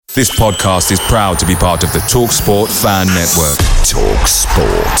This podcast is proud to be part of the TalkSport Fan Network.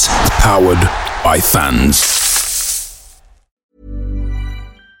 TalkSport. Powered by fans.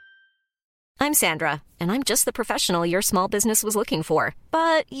 I'm Sandra, and I'm just the professional your small business was looking for.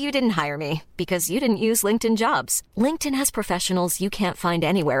 But you didn't hire me because you didn't use LinkedIn Jobs. LinkedIn has professionals you can't find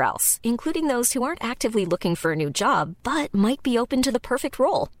anywhere else, including those who aren't actively looking for a new job, but might be open to the perfect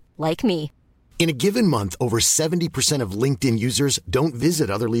role, like me. In a given month, over 70% of LinkedIn users don't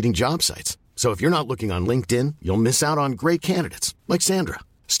visit other leading job sites. So if you're not looking on LinkedIn, you'll miss out on great candidates like Sandra.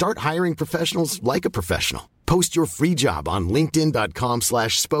 Start hiring professionals like a professional. Post your free job on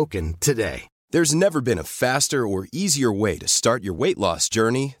linkedin.com/spoken today. There's never been a faster or easier way to start your weight loss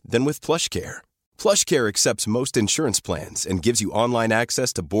journey than with PlushCare. PlushCare accepts most insurance plans and gives you online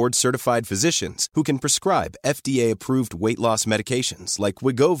access to board-certified physicians who can prescribe FDA-approved weight loss medications like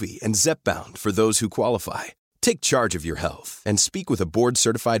Wegovy and Zepbound for those who qualify. Take charge of your health and speak with a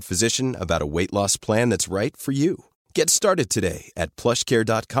board-certified physician about a weight loss plan that's right for you. Get started today at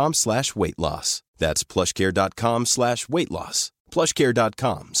plushcare.com/weight loss. That's plushcare.com/weight loss.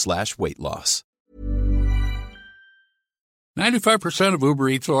 plushcare.com/weight loss. 95% of Uber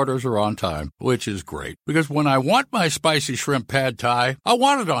Eats orders are on time, which is great. Because when I want my spicy shrimp pad thai, I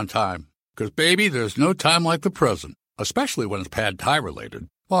want it on time. Because, baby, there's no time like the present, especially when it's pad thai related.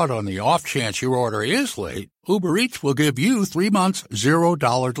 But on the off chance your order is late, Uber Eats will give you 3 months,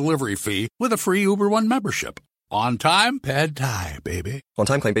 $0 delivery fee with a free Uber One membership. On time, pad thai, baby. On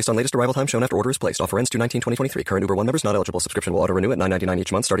time claim based on latest arrival time shown after order is placed. Offer ends 2/19/2023. Current Uber One members not eligible. Subscription will auto renew at $9.99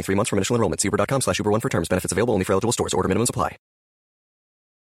 each month starting 3 months from initial enrollment. See Uber.com/Uber1 for terms. Benefits available only for eligible stores. Order minimums apply.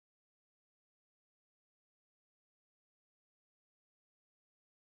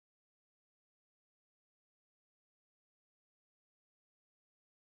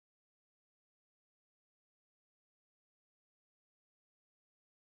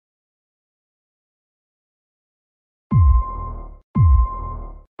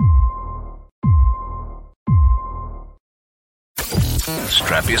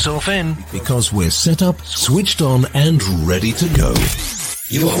 Strap yourself in, because we're set up, switched on, and ready to go.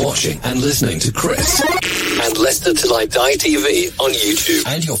 You are watching and listening to Chris and Leicester Till I Die TV on YouTube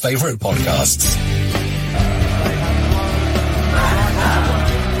and your favourite podcasts.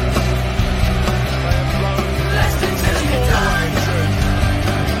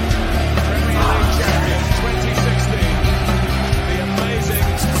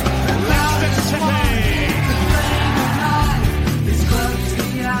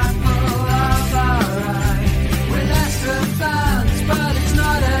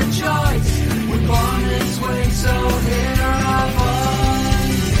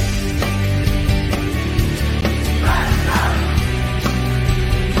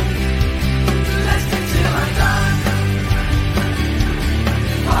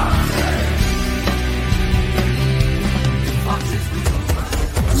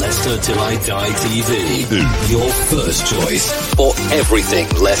 Till I Die TV, your first choice for everything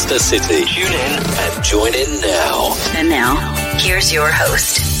Leicester City. Tune in and join in now. And now, here's your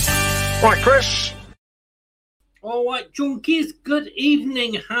host. Right, Chris. All right, junkies, good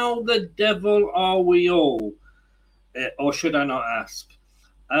evening. How the devil are we all? Or should I not ask?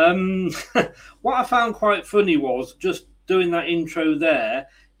 What I found quite funny was just doing that intro there.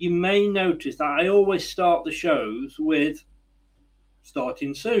 You may notice that I always start the shows with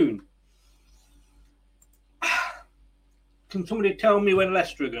starting soon. Can somebody tell me when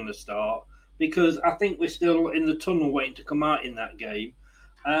Leicester are going to start? Because I think we're still in the tunnel waiting to come out in that game.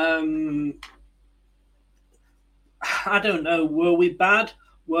 I don't know. Were we bad?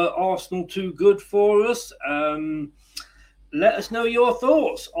 Were Arsenal too good for us? Let us know your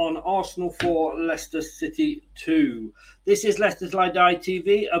thoughts on Arsenal 4, Leicester City 2. This is Leicester Till I Die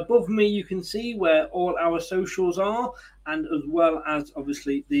TV. Above me, you can see where all our socials are, and as well as,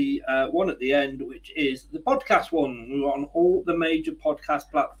 obviously, the one at the end, which is the podcast one. We're on all the major podcast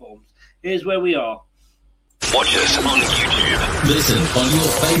platforms. Here's where we are. Watch us on YouTube. Listen on your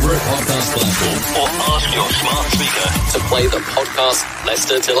favourite podcast platform. Or ask your smart speaker to play the podcast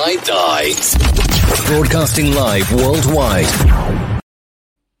Leicester Till I Die. Broadcasting live worldwide.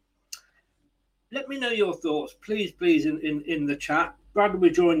 Let me know your thoughts, please, in the chat. Brad will be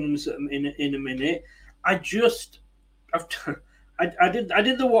joining us in a minute. I did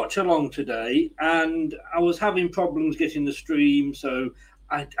the watch along today, and I was having problems getting the stream, so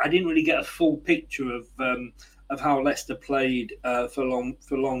I didn't really get a full picture of how Leicester played for long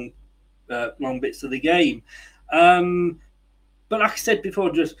bits of the game. But like I said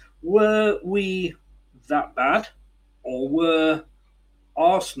before, just were we that bad, or were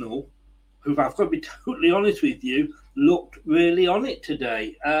Arsenal who I've got to be totally honest with you, looked really on it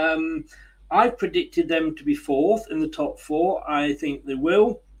today. I predicted them to be fourth in the top four. I think they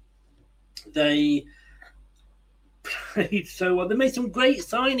will. They played so well. They made some great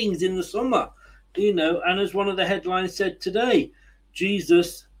signings in the summer, and as one of the headlines said today,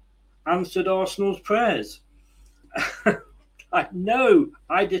 Jesus answered Arsenal's prayers. I know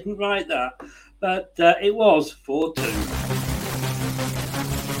I didn't write that, but it was 4-2.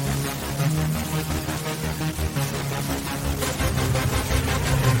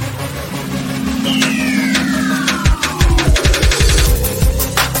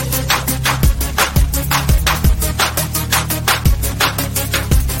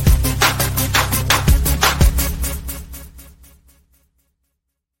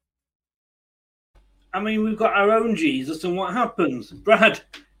 I mean, we've got our own Jesus, and what happens? Brad,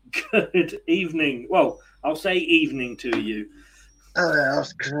 good evening. Well, I'll say evening to you. I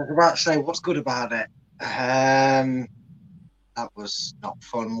was about to say, what's good about it? That was not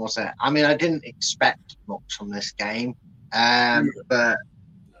fun, was it? I mean, I didn't expect much from this game, but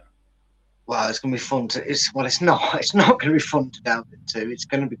well, it's going to be fun to. It's not. It's not going to be fun to delve into. It's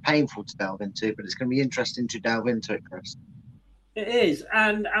going to be painful to delve into, but it's going to be interesting to delve into it, Chris. It is,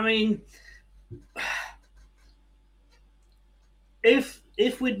 and I mean, if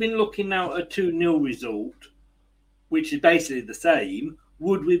we'd been looking now at a 2-0 result, which is basically the same,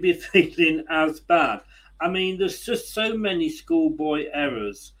 would we be feeling as bad? I mean, there's just so many schoolboy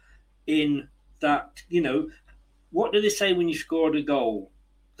errors in that. What do they say when you scored a goal?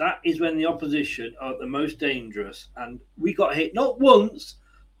 That is when the opposition are the most dangerous. And we got hit not once,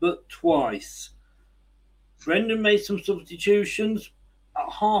 but twice. Brendan made some substitutions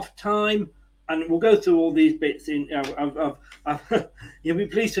at half time, and we'll go through all these bits. You'll be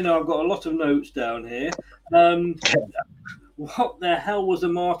pleased to know I've got a lot of notes down here. What the hell was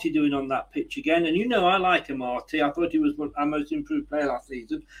Amartey doing on that pitch again? And I like Amartey. I thought he was our most improved player last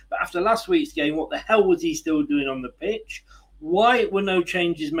season. But after last week's game, what the hell was he still doing on the pitch? Why were no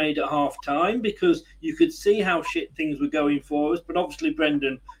changes made at half time? Because you could see how shit things were going for us, but obviously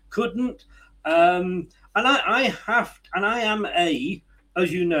Brendan couldn't. And I am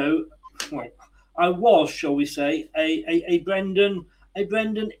as you know, well, I was, shall we say, a Brendan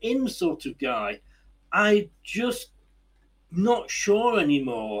in sort of guy. I just not sure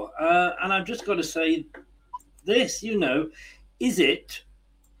anymore. And I've just got to say this, is it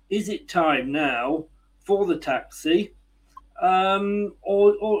time now for the taxi?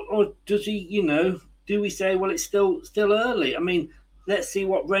 Or does he, do we say, well, it's still early? I mean, let's see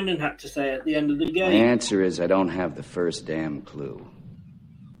what Brendan had to say at the end of the game. My answer is I don't have the first damn clue.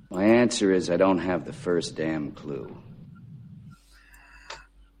 My answer is I don't have the first damn clue.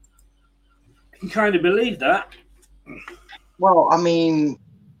 I can kind of believe that. Well, I mean,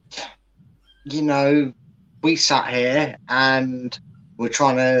 we sat here and we're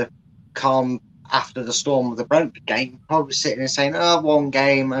trying to calm after the storm of the Brentford game, probably sitting and saying, one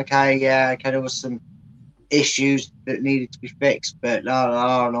game, okay, there was some issues that needed to be fixed, but and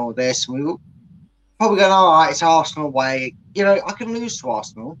all this. And we were probably going, all right, it's Arsenal away. I can lose to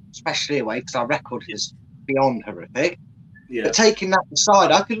Arsenal, especially away, because our record is beyond horrific. Yeah. But taking that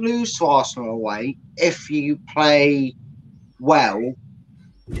aside, I could lose to Arsenal away if you play well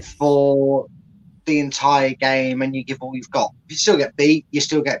for the entire game and you give all you've got. If you still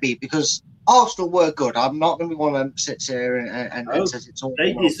get beat, because Arsenal were good. I'm not going to be one of them sits here and says it's all.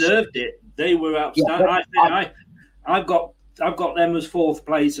 They deserved it. They were outstanding. Yeah, I've got them as fourth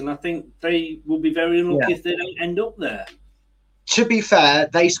place, and I think they will be very unlucky if they don't end up there. To be fair,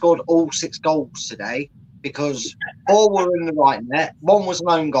 they scored all 6 goals today because 4 were in the right net, 1 was an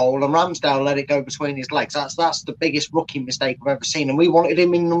own goal, and Ramsdale let it go between his legs. That's the biggest rookie mistake I've ever seen, and we wanted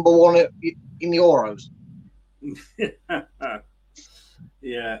him in number 1 in the Euros.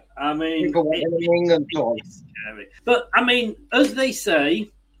 Yeah, I mean, it's scary. But I mean, as they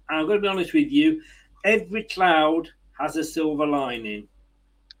say, I'm going to be honest with you, every cloud has a silver lining.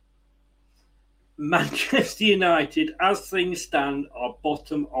 Manchester United, as things stand, are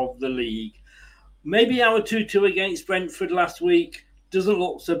bottom of the league. Maybe our 2-2 against Brentford last week doesn't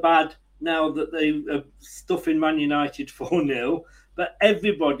look so bad now that they are stuffing Man United 4-0. But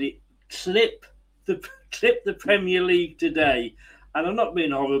everybody clip the Premier League today. And I'm not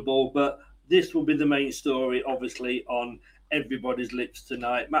being horrible, but this will be the main story, obviously, on everybody's lips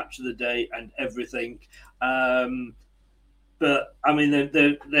tonight, match of the day and everything. But I mean,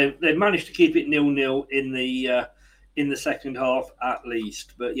 they managed to keep it 0-0 in in the second half at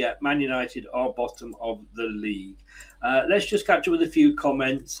least. But yeah, Man United are bottom of the league. Let's just catch up with a few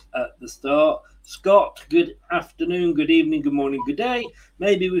comments at the start. Scott, good afternoon, good evening, good morning, good day.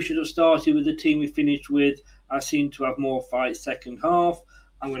 Maybe we should have started with the team we finished with. I seem to have more fight second half.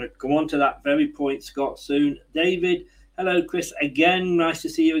 I'm going to go on to that very point, Scott, soon. David, hello, Chris, again. Nice to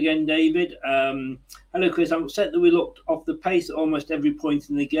see you again, David. Hello, Chris. I'm upset that we looked off the pace at almost every point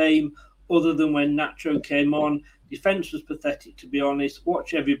in the game, other than when Nacho came on. Defence was pathetic, to be honest.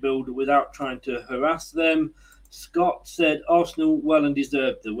 Watch every builder without trying to harass them. Scott said Arsenal well and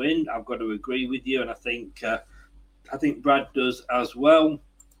deserved the win. I've got to agree with you, and I think Brad does as well.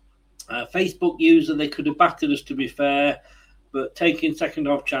 Facebook user, they could have battered us, to be fair, but taking second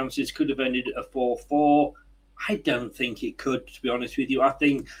half chances could have ended at a 4-4. I don't think it could, to be honest with you. I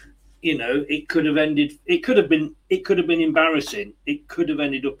think, it could have ended. It could have been embarrassing. It could have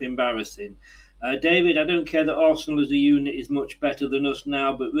ended up embarrassing. David, I don't care that Arsenal as a unit is much better than us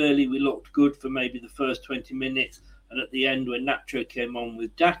now, but really we looked good for maybe the first 20 minutes and at the end when Nacho came on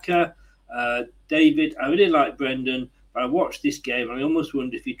with Daka. David, I really like Brendan, but I watched this game and I almost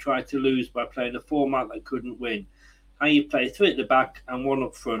wonder if he tried to lose by playing a format that couldn't win. How you play 3 at the back and 1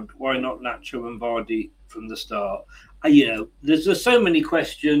 up front? Why not Nacho and Vardy from the start? There's just so many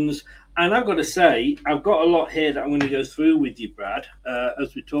questions, and I've got to say, I've got a lot here that I'm going to go through with you, Brad,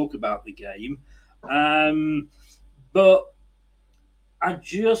 as we talk about the game. But I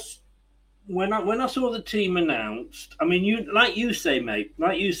just, when I saw the team announced, I mean, you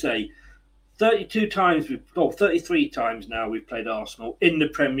say, 33 times now we've played Arsenal in the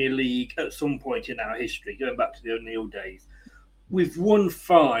Premier League at some point in our history, going back to the O'Neill days. We've won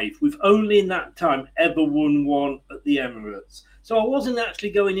 5. We've only in that time ever won 1 at the Emirates. So I wasn't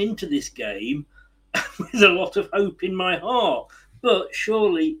actually going into this game with a lot of hope in my heart. But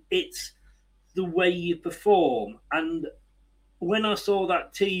surely it's the way you perform. And when I saw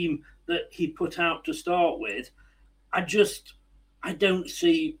that team that he put out to start with, I don't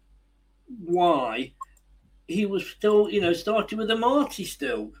see why he was still, starting with Amartey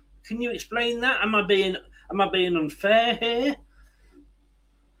still. Can you explain that? Am I being unfair here?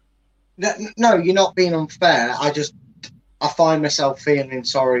 No, you're not being unfair. I find myself feeling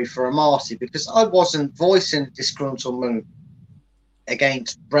sorry for Amartey because I wasn't voicing disgruntlement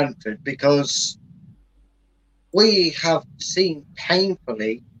against Brentford because we have seen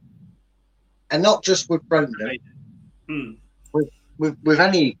painfully, and not just with Brendan, with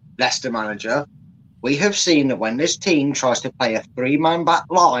any Leicester manager, we have seen that when this team tries to play a 3-man back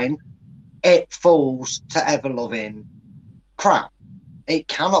line, it falls to ever-loving crap. It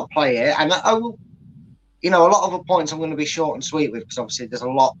cannot play it. And I will, a lot of the points I'm going to be short and sweet with because obviously there's a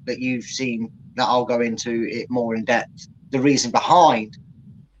lot that you've seen that I'll go into it more in depth. The reason behind,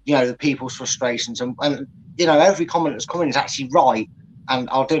 the people's frustrations and every comment that's coming is actually right. And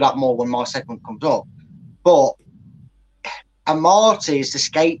I'll do that more when my segment comes up. But Amartey is the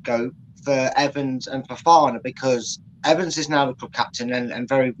scapegoat for Evans and Fofana because Evans is now the club captain and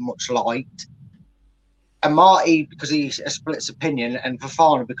very much liked. Amartey because he splits opinion, and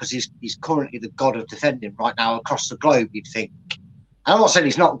Fofana because he's currently the god of defending right now across the globe, you'd think. And I'm not saying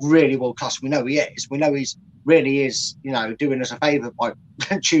he's not really world class. We know he is. We know he's really is, doing us a favour by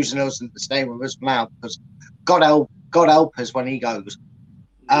choosing us and staying with us now because God help us when he goes.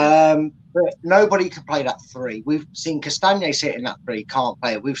 But nobody can play that 3. We've seen Castagne sit in that 3, can't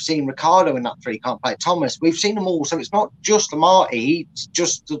play it. We've seen Ricardo in that 3, can't play it. Thomas, we've seen them all. So it's not just Amartey, he's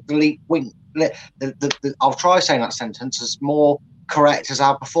just the elite wing. I'll try saying that sentence as more correct as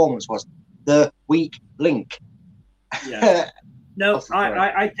our performance was. The weak link. Yeah. No,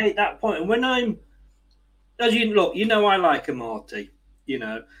 I take that point. And when I'm, as you look, I like Amartey.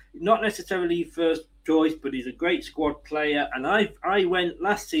 Not necessarily first choice, but he's a great squad player. And I went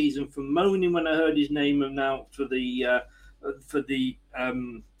last season from moaning when I heard his name announced for the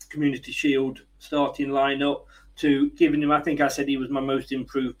Community Shield starting lineup to giving him. I think I said he was my most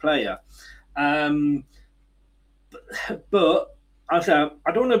improved player. But I said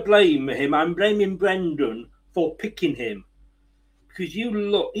I don't want to blame him. I'm blaming Brendan for picking him because you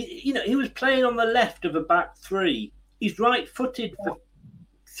look. He was playing on the left of a back 3. He's right-footed for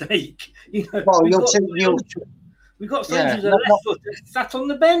sake. Well, we've got someone who's a left foot sat on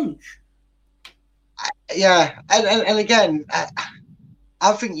the bench. Yeah, and again,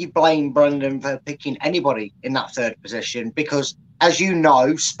 I think you blame Brendan for picking anybody in that 3rd position because, as you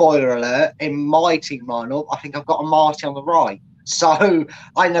know, spoiler alert, in my team lineup, I think I've got Amartey on the right. So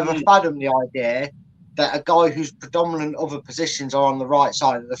I never fathomed the idea that a guy whose predominant other positions are on the right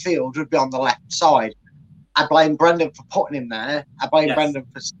side of the field would be on the left side. I blame Brendan for putting him there. I blame Brendan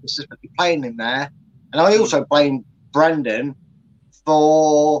for specifically playing him there. And I also blame Brendan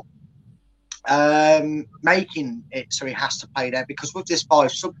for making it so he has to play there, because with this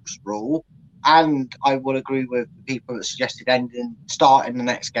 5 subs rule, and I will agree with the people that suggested starting the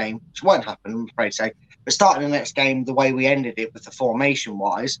next game, which won't happen, I'm afraid to say, but starting the next game the way we ended it with the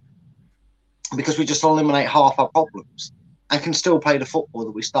formation-wise, because we just eliminate half our problems and can still play the football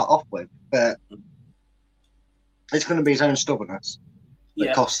that we start off with. But it's going to be his own stubbornness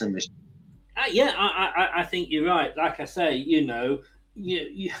that costs him this. I think you're right. Like I say, you know,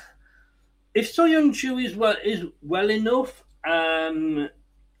 if Soyuncu is well enough to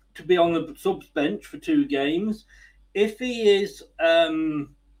be on the subs bench for 2 games, if he is,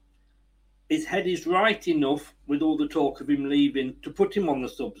 his head is right enough with all the talk of him leaving to put him on the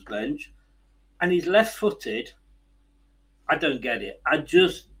subs bench, and he's left-footed, I don't get it. I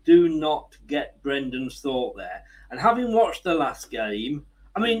just do not get Brendan's thought there. And having watched the last game,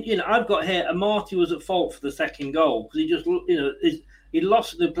 I mean, you know, I've got here, Amati was at fault for the second goal because he just, you know, he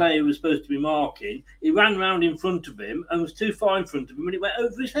lost the player who was supposed to be marking. He ran round in front of him and was too far in front of him and it went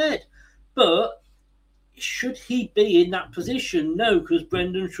over his head. But should he be in that position? No, because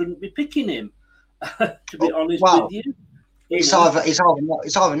Brendan shouldn't be picking him, to be honest with you. It's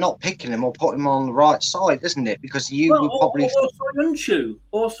either not picking him or putting him on the right side, isn't it? Because would probably or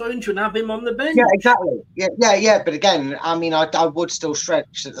Soyuncu and have him on the bench. Yeah, exactly. Yeah. But again, I mean, I would still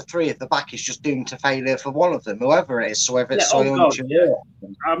stretch that the 3 at the back is just doomed to failure for one of them, whoever it is. So whether it's Soyuncu,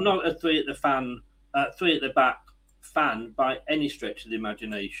 I'm not a 3 at the back fan by any stretch of the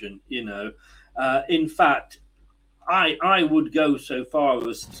imagination. You know, in fact, I would go so far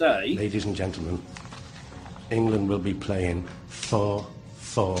as to say, ladies and gentlemen, England will be playing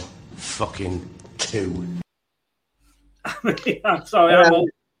 4-4-2. I'm sorry,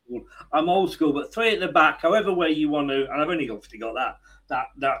 I'm old school, but 3 at the back, however way you want to, and I've only obviously got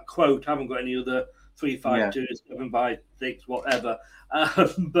that quote. I haven't got any other 3-5-2, 7-by-6, whatever.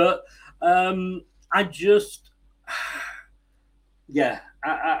 But I just,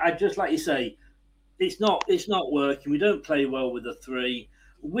 I just like you say, it's not working. We don't play well with a 3.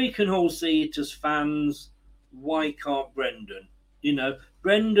 We can all see it as fans. Why can't Brendan? You know,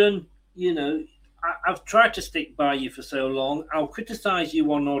 Brendan, you know, I've tried to stick by you for so long. I'll criticise you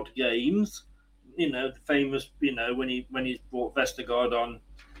on odd games. You know, the famous, you know, when he brought Vestergaard on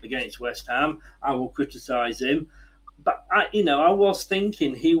against West Ham, I will criticise him. But, I was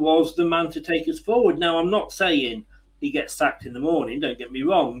thinking he was the man to take us forward. Now, I'm not saying he gets sacked in the morning, don't get me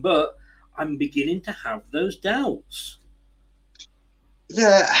wrong, but I'm beginning to have those doubts.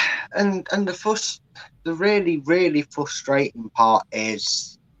 Yeah, and the really, really frustrating part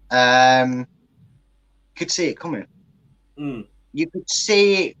is you could see it coming. You could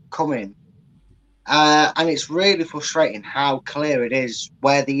see it coming. And it's really frustrating how clear it is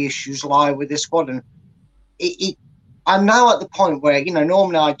where the issues lie with this squad. And I'm now at the point where, you know,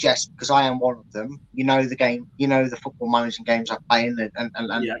 normally I jest because I am one of them. You know the game, you know the football managing games I play in and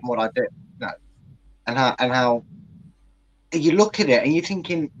what I do. You know, and how you look at it and you're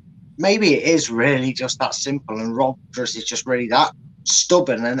thinking maybe it is really just that simple, and Rodgers is just really that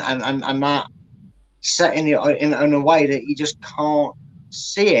stubborn and that setting it in a way that you just can't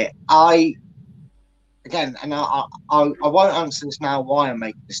see it. I won't answer this now why I'm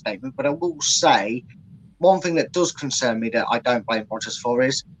making this statement, but I will say one thing that does concern me that I don't blame Rodgers for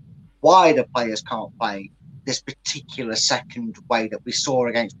is why the players can't play this particular second way that we saw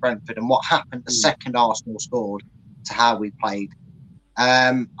against Brentford and what happened the second Arsenal scored to how we played.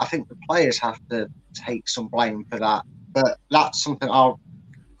 I think the players have to take some blame for that, but that's something I'll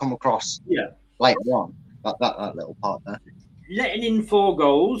come across later on. That little part there. Letting in 4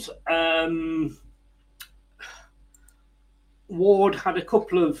 goals. Ward had a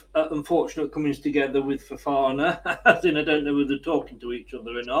couple of unfortunate comings together with Fofana, as in I don't know whether they're talking to each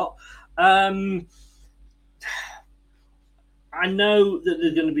other or not. I know that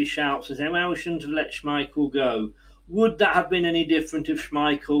there's going to be shouts and saying, well, we shouldn't have let Schmeichel go. Would that have been any different if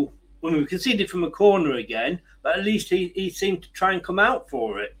Schmeichel, when we conceded from a corner again, but at least he seemed to try and come out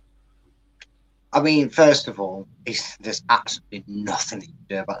for it? I mean, first of all, there's absolutely nothing he can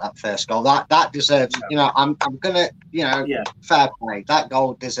do about that first goal. That deserves, you know, I'm going to, fair play. That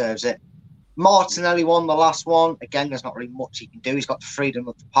goal deserves it. Martinelli won the last one. Again, there's not really much he can do. He's got the freedom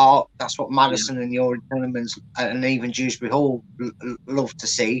of the park. That's what Maddison and the Orange Tenemans and even Dewsbury Hall love to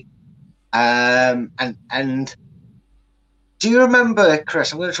see. And do you remember,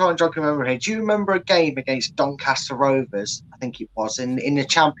 Chris? I'm going to try and jog your memory here. Do you remember a game against Doncaster Rovers? I think it was in the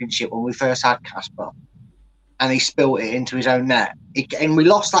Championship when we first had Kasper, and he spilled it into his own net. And we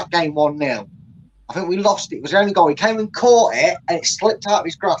lost that game 1-0. I think we lost it. It was the only goal. He came and caught it, and it slipped out of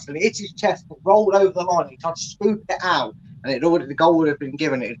his grasp, and it hit his chest and rolled over the line. He tried to scoop it out, and the goal would have been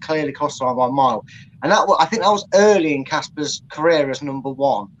given. It had clearly cost him by a mile. And I think that was early in Casper's career as number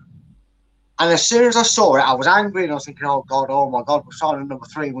one. And as soon as I saw it, I was angry, and I was thinking, oh my God, we're signing number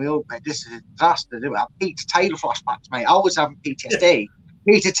 3, and we all bet this is a disaster. Peter Taylor flashbacks, mate. I was having PTSD.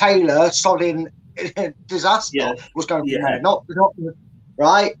 Peter Taylor, sodding disaster, was going from there. Not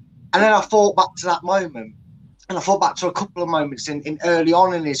right. And then I thought back to that moment, and I thought back to a couple of moments in early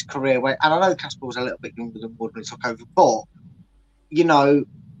on in his career where, and I know Casper was a little bit younger than Wood when he took over, but you know,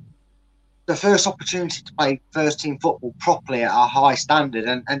 the first opportunity to play first team football properly at a high standard,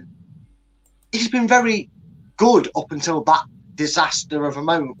 and he's been very good up until that disaster of a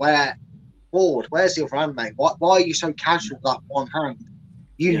moment where, Ward, where's the other hand, mate? Why are you so casual with that one hand?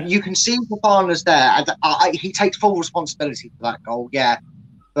 You can see Fofana's there, and he takes full responsibility for that goal,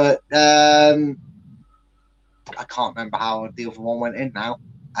 but I can't remember how the other one went in now.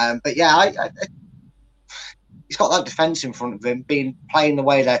 But he's got that defence in front of him, playing the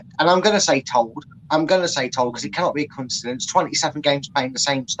way that, and I'm going to say told because it cannot be a coincidence. 27 games playing the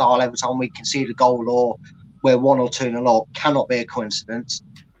same style every time we concede a goal or we're 1 or 2-0 up cannot be a coincidence.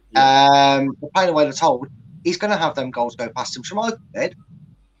 We're playing the way they're told. He's going to have them goals go past him. Schmeichel did.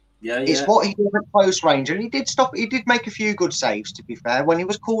 It's what he did at close range, and he did stop. He did make a few good saves, to be fair, when he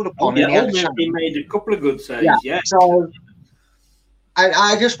was called upon. He made a couple of good saves. So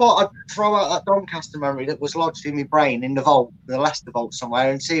I just thought I'd throw out that Doncaster memory that was lodged in my brain in the vault, the Leicester vault somewhere,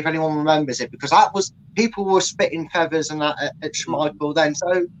 and see if anyone remembers it, because that was, people were spitting feathers and that at Schmeichel then.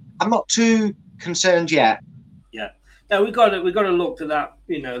 So I'm not too concerned yet. No, we got to look at that.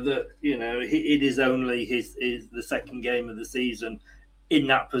 It is only his the second game of the season in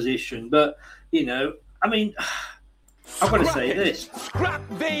that position, but I mean, I've got to say this: scrap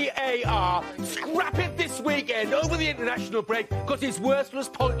VAR, scrap it this weekend over the international break, because it's worthless,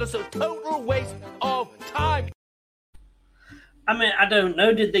 pointless, a total waste of time. I mean, I don't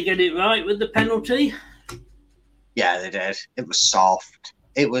know. Did they get it right with the penalty? Yeah, they did. It was soft.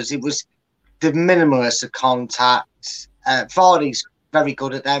 It was the minimalist of contact. Vardy's very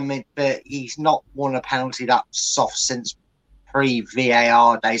good at them, but he's not won a penalty that soft since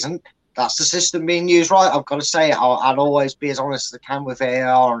pre-VAR days, and that's the system being used right. I've got to say it. I'll always be as honest as I can with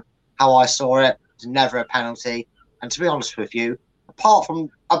VAR and how I saw it. It's never a penalty, and to be honest with you, apart from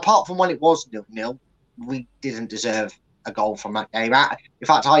when it was 0-0, we didn't deserve a goal from that game. In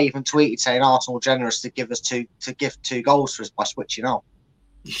fact, I even tweeted saying Arsenal were generous to give 2 goals for us by switching off.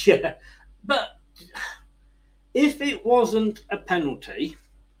 Yeah, but if it wasn't a penalty,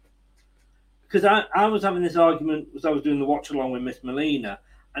 because I was having this argument as I was doing the watch along with Miss Melina,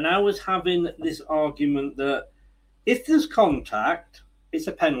 and I was having this argument that if there's contact, it's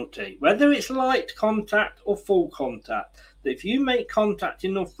a penalty, whether it's light contact or full contact. That if you make contact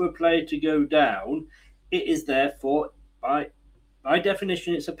enough for a player to go down, it is therefore, by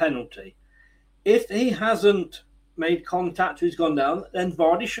definition, it's a penalty. If he hasn't made contact, who's gone down, then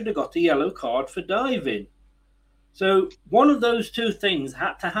Vardy should have got a yellow card for diving. So one of those two things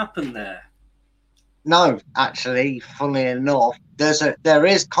had to happen there. No, actually, funnily enough, there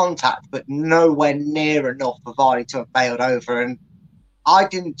is contact, but nowhere near enough for Vardy to have bailed over. And I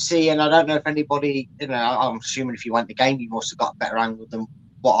didn't see, and I don't know if anybody, I'm assuming if you went the game, you must have got a better angle than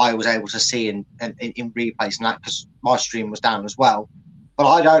what I was able to see in replays and that, because my stream was down as well.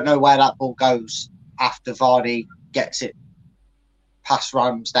 But I don't know where that ball goes after Vardy gets it past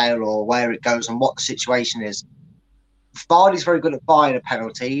Ramsdale, or where it goes and what the situation is. Vardy's very good at buying a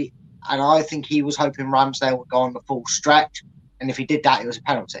penalty, and I think he was hoping Ramsdale would go on the full stretch, and if he did that, it was a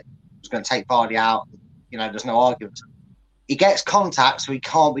penalty. It was going to take Vardy out. There's no argument. He gets contact, so he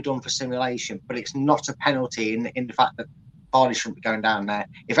can't be done for simulation, but it's not a penalty in the fact that Vardy shouldn't be going down there.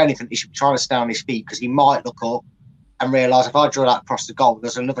 If anything, he should be trying to stay on his feet, because he might look up and realise if I draw that across the goal,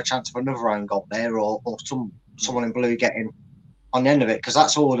 there's another chance for another own goal there, or someone in blue getting on the end of it, because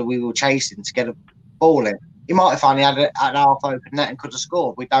that's all that we were chasing to get a ball in. He might have finally had an half open net and could have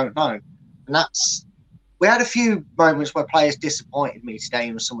scored. We don't know. And we had a few moments where players disappointed me today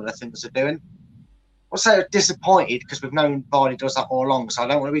in some of the things they're doing. I'll say disappointed because we've known Vardy does that all along, so I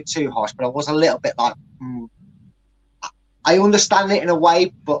don't want to be too harsh, but I was a little bit like, I understand it in a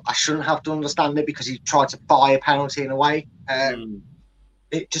way, but I shouldn't have to understand it because he tried to buy a penalty in a way.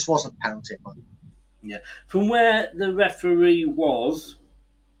 It just wasn't a penalty. Yeah. From where the referee was,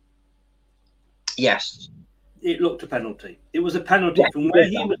 yes, it looked a penalty. It was a penalty. From where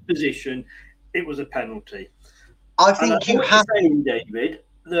he was positioned, it was a penalty. I think you have saying, David,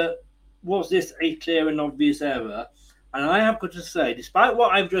 that was this a clear and obvious error? And I have got to say, despite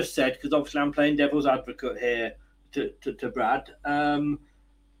what I've just said, because obviously I'm playing devil's advocate here to Brad,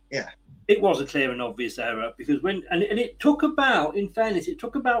 it was a clear and obvious error because and it took about, in fairness, it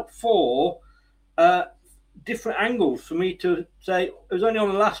took about 4 different angles for me to say. It was only on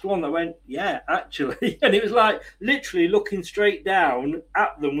the last one that went, yeah, actually, and it was like literally looking straight down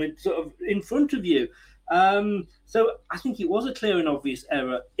at them with sort of in front of you. So I think it was a clear and obvious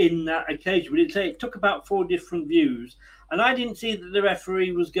error in that occasion. But it took about 4 different views, and I didn't see that the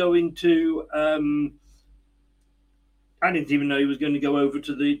referee was going to. I didn't even know he was going to go over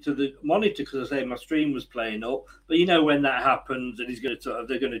to the monitor because I say my stream was playing up. But you know when that happens, and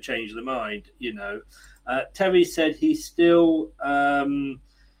they're going to change their mind. You know, Terry said he's still. I'm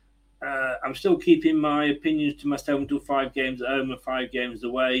still keeping my opinions to myself until 5 games at home and 5 games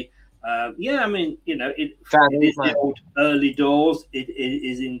away. I mean, you know, it is the old early doors. It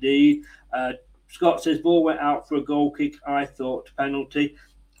is indeed. Scott says ball went out for a goal kick. I thought penalty.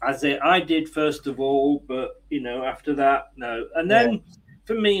 I did first of all, but you know, after that, no. And then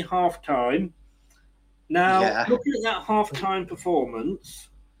for me, half time. Now looking at that half time performance,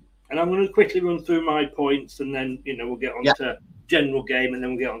 and I'm going to quickly run through my points, and then you know we'll get on to general game, and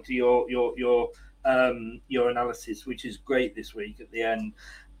then we'll get on to your analysis, which is great this week at the end.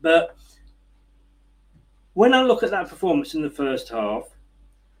 But when I look at that performance in the first half,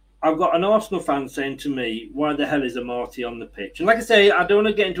 I've got an Arsenal fan saying to me, why the hell is Amartey on the pitch? And like I say, I don't want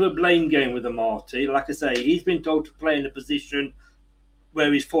to get into a blame game with Amartey. Like I say, he's been told to play in a position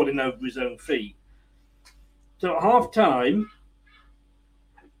where he's falling over his own feet. So at half-time,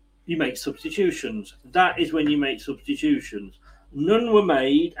 you make substitutions. That is when you make substitutions. None were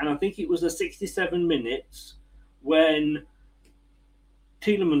made, and I think it was the 67 minutes when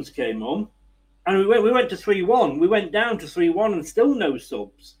Tielemans came on. And we went to 3-1. We went down to 3-1 and still no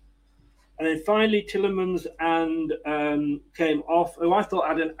subs. And then finally, Tielemans and came off, who I thought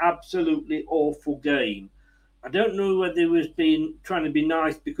had an absolutely awful game. I don't know whether he was trying to be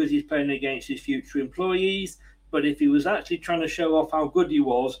nice because he's playing against his future employees, but if he was actually trying to show off how good he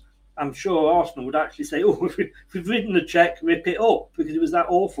was, I'm sure Arsenal would actually say, oh, if we've written the cheque, rip it up, because it was that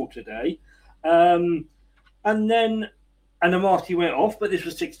awful today. And Amartey went off, but this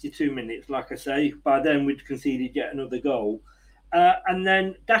was 62 minutes, like I say. By then, we'd conceded yet another goal. And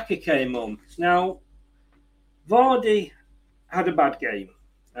then Daka came on. Now, Vardy had a bad game.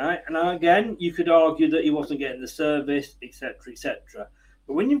 Right? And again, you could argue that he wasn't getting the service, etc., etc.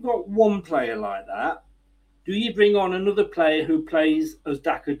 But when you've got one player like that, do you bring on another player who plays as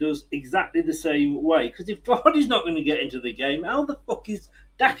Daka does exactly the same way? Because if Vardy's not going to get into the game, how the fuck is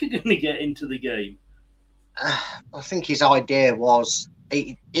Daka going to get into the game? I think his idea was,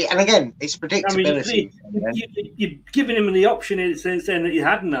 and again, it's predictability. I mean, you're giving him the option in saying that he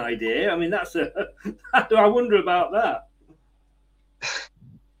had an idea. I mean, I wonder about that.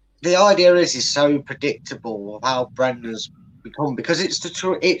 The idea is so predictable of how Brendan's become, because it's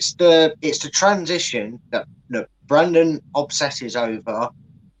the transition that Brendan obsesses over.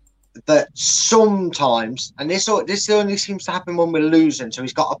 That sometimes, and this only seems to happen when we're losing. So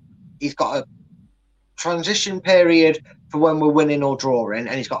he's got a transition period for when we're winning or drawing,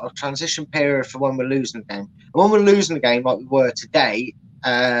 and he's got a transition period for when we're losing the game. And when we're losing the game, like we were today,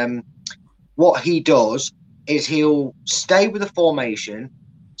 what he does is he'll stay with the formation,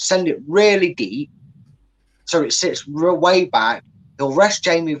 send it really deep, so it sits way back. He'll rest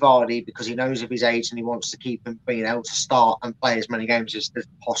Jamie Vardy because he knows of his age and he wants to keep him being able to start and play as many games as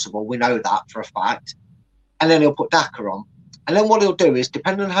possible. We know that for a fact. And then he'll put Daka on. And then what he'll do is,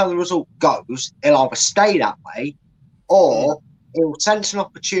 depending on how the result goes, he'll either stay that way or he'll sense an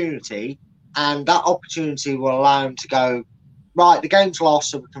opportunity, and that opportunity will allow him to go, right, the game's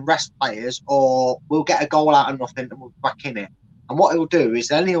lost so we can rest players, or we'll get a goal out of nothing and we'll be back in it. And what he'll do is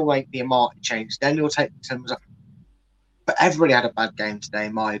then he'll make the Amartey change, then he'll take the Tielemans up. But everybody had a bad game today,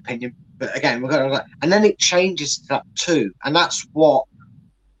 in my opinion. But again, and then it changes to that too. And that's what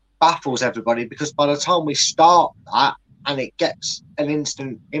baffles everybody, because by the time we start that, and it gets an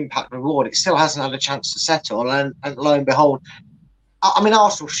instant impact reward, it still hasn't had a chance to settle. And lo and behold, I mean,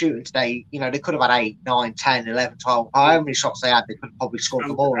 Arsenal shooting today, you know, they could have had 8, 9, 10, 11, 12. However many shots they had, they could have probably scored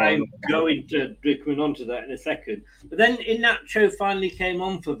the ball. I'm going to coming on to that in a second. But then Iheanacho finally came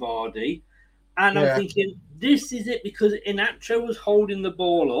on for Vardy. And I'm thinking, this is it, because Iheanacho was holding the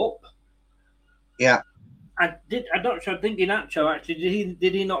ball up. Yeah. I think Iheanacho actually,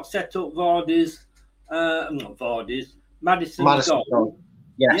 did he not set up Vardy's, Maddison's goal?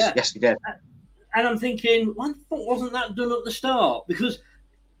 Yes, he did. And I'm thinking, why the fuck wasn't that done at the start? Because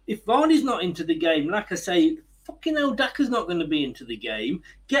if Vardy's not into the game, like I say, fucking hell, Daka's not going to be into the game.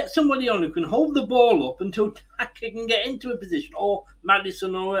 Get somebody on who can hold the ball up until Daka can get into a position, or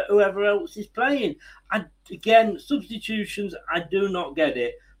Maddison or whoever else is playing. And again, substitutions, I do not get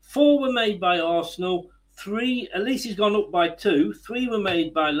it. 4 were made by Arsenal. 3, at least he's gone up by 2. 3 were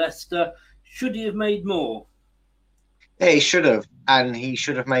made by Leicester. Should he have made more? Yeah, he should have. And he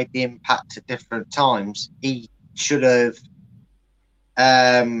should have made the impact at different times. He should have,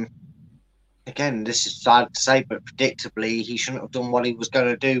 again, this is sad to say, but predictably, he shouldn't have done what he was going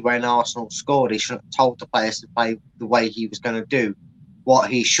to do when Arsenal scored. He shouldn't have told the players to play the way he was going to do. What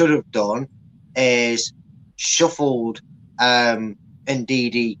he should have done is shuffled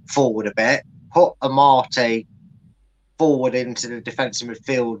Ndidi forward a bit, put Amate forward into the defensive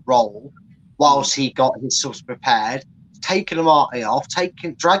midfield role whilst he got his subs prepared, taken Amate off,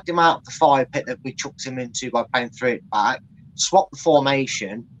 dragged him out of the fire pit that we chucked him into by playing 3 at the back, swapped the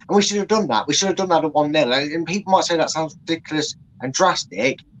formation, and we should have done that. We should have done that at 1-0. And people might say that sounds ridiculous and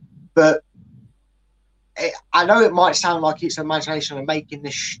drastic, but I know it might sound like it's imagination and making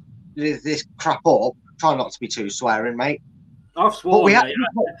this crap up. Try not to be too swearing, mate. I've sworn, mate.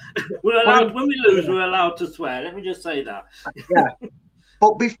 We're allowed, when we lose, we're allowed to swear. Let me just say that. Yeah.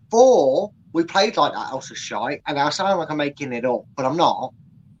 But before we played like that, I was shy, and I sound like I'm making it up, but I'm not.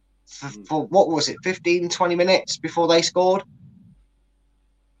 For what was it, 15, 20 minutes before they scored?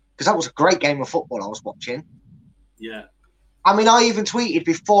 Because that was a great game of football I was watching. Yeah. I mean, I even tweeted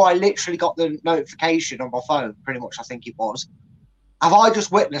before I literally got the notification on my phone, pretty much, I think it was. Have I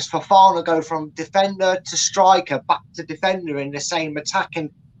just witnessed Fofana go from defender to striker, back to defender in the same attack?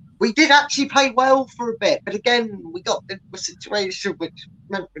 And we did actually play well for a bit, but again, we got the situation which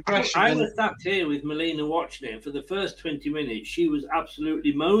meant aggression. I was sat here with Melina watching it, and for the first 20 minutes, she was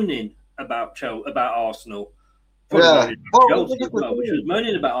absolutely moaning about Arsenal. Yeah. Chelsea as well, but she was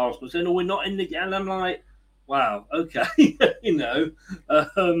moaning about Arsenal, saying, "Oh, we're not in the game." And I'm like, "Wow, okay," you know.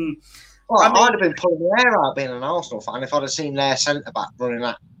 Well, I'd have been pulling the hair out being an Arsenal fan if I'd have seen their centre back running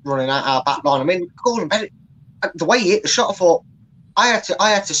at our back line. I mean, Gordon Bennett, the way he hit the shot, I thought I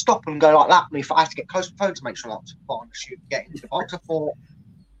had to stop and go like that. And I had to get close to the phone to make sure I was on the shoot and get into the box. I thought.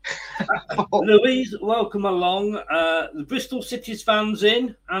 Louise, welcome along. The Bristol City's fans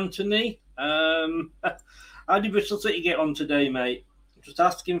in. Anthony, how did Bristol City get on today, mate? Just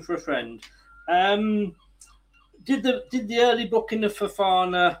asking for a friend. Did the early booking of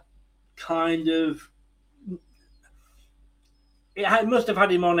Fofana kind of must have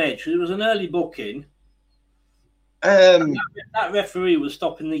had him on edge? It was an early booking. That referee was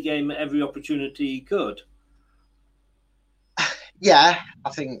stopping the game at every opportunity he could. Yeah, I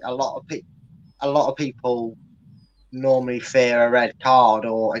think a lot of people normally fear a red card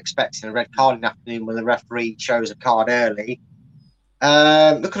or expecting a red card in the afternoon when the referee shows a card early.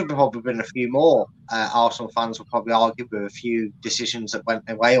 There could have probably been a few more. Arsenal fans will probably argue with a few decisions that went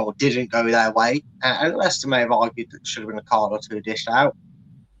their way or didn't go their way. And Leicester may have argued that there should have been a card or two dished out.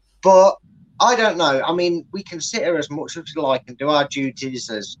 But I don't know. I mean, we can sit here as much as we like and do our duties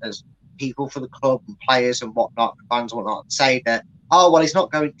as people for the club and players and whatnot, fans and whatnot, say that, oh, well,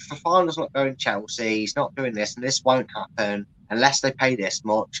 Fofana's not going Chelsea, he's not doing this, and this won't happen unless they pay this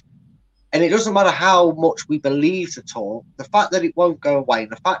much. And it doesn't matter how much we believe the talk, the fact that it won't go away,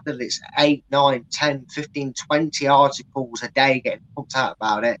 the fact that it's 8, 9, 10, 15, 20 articles a day getting pumped out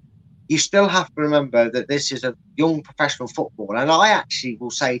about it, you still have to remember that this is a young professional football. And I actually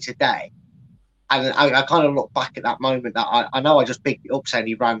will say today, and I kind of look back at that moment that I know I just picked it up saying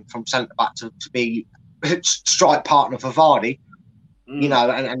he ran from centre-back to be strike partner for Vardy, you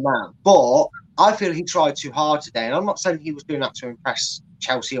know, and that. But I feel he tried too hard today. And I'm not saying he was doing that to impress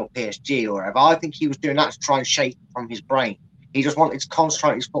Chelsea or PSG or whatever. I think he was doing that to try and shake it from his brain. He just wanted to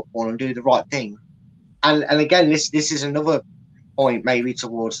concentrate his football and do the right thing. And again, this is another point maybe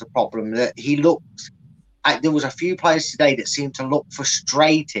towards the problem that he looked at. There was a few players today that seemed to look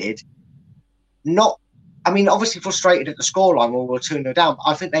frustrated. Obviously frustrated at the scoreline when we were 2-0 down, but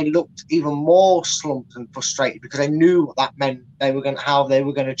I think they looked even more slumped and frustrated because they knew what that meant, how they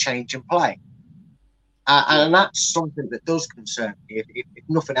were going to change and play. And that's something that does concern me, if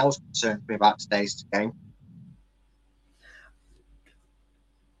nothing else concerns me about today's game.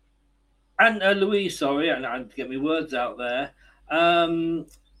 And Louise, sorry, and I get my words out there.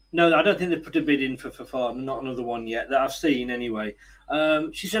 No, I don't think they've put a bid in for Fofana, not another one yet, that I've seen anyway.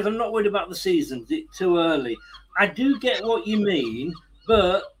 She says, I'm not worried about the season, it's too early. I do get what you mean,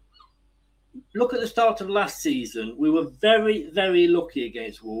 but look at the start of last season. We were very, very lucky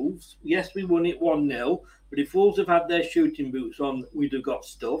against Wolves. Yes, we won it 1-0, but if Wolves have had their shooting boots on, we'd have got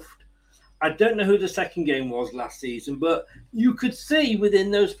stuffed. I don't know who the second game was last season, but you could see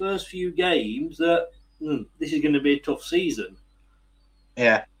within those first few games that this is going to be a tough season.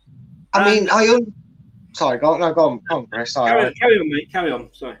 Yeah. I mean, sorry, go on, Chris. Sorry. Carry on, mate. Carry on.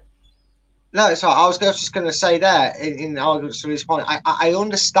 Sorry. No, it's all right. I was just going to say there, in arguments to this point, I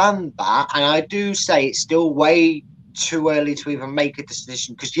understand that, and I do say it's still way too early to even make a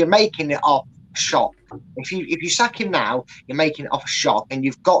decision, because you're making it off shock. If you sack him now, you're making it off shock, and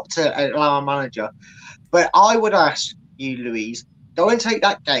you've got to allow a manager. But I would ask you, Louise, go and take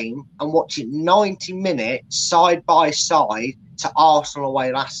that game and watch it 90 minutes side by side to Arsenal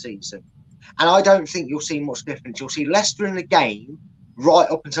away last season. And I don't think you'll see much difference. You'll see Leicester in the game right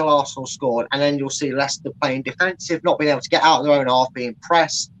up until Arsenal scored, and then you'll see Leicester playing defensive, not being able to get out of their own half, being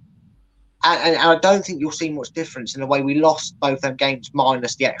pressed. And I don't think you'll see much difference in the way we lost both them games,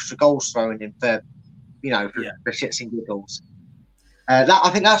 minus the extra goals thrown in for shits and giggles. I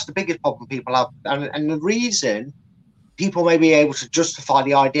think that's the biggest problem people have. And the reason people may be able to justify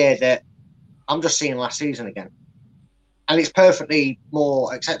the idea that I'm just seeing last season again. And it's perfectly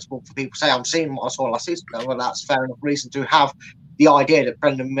more acceptable for people to say, I'm seeing what I saw last season. Well, that's fair enough reason to have the idea that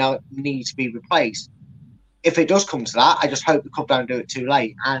Brendan needs to be replaced. If it does come to that, I just hope the club don't do it too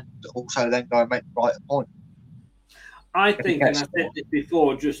late, and also then go and make the right point. I think, and I said this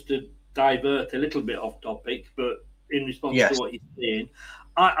before, just to divert a little bit off topic, but in response to what you're saying,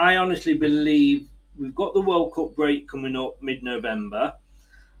 I honestly believe we've got the World Cup break coming up mid-November.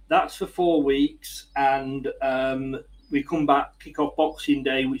 That's for 4 weeks, and we come back, kick off Boxing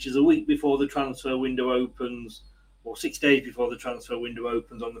Day, which is a week before the transfer window opens, or 6 days before the transfer window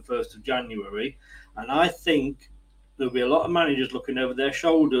opens on the 1st of January. And I think there'll be a lot of managers looking over their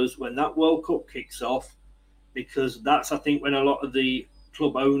shoulders when that World Cup kicks off, because that's, I think, when a lot of the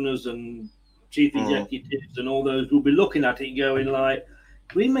club owners and chief executives and all those will be looking at it and going like,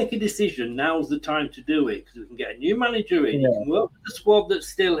 if we make a decision, now's the time to do it, because we can get a new manager in, you can work with the squad that's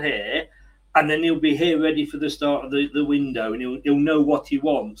still here, and then he'll be here ready for the start of the window, and he'll know what he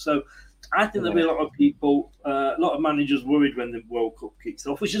wants. So I think there'll be a lot of people, a lot of managers worried when the World Cup kicks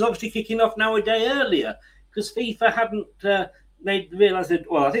off, which is obviously kicking off now a day earlier, because FIFA hadn't realised that.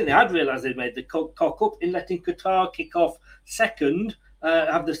 Well, I think they had realised they'd made the cock up in letting Qatar kick off second,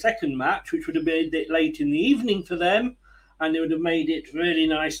 have the second match, which would have made it late in the evening for them, and they would have made it really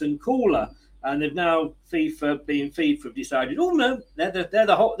nice and cooler. And they've now, FIFA, have decided, oh no, they're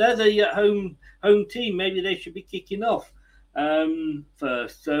the home team. Maybe they should be kicking off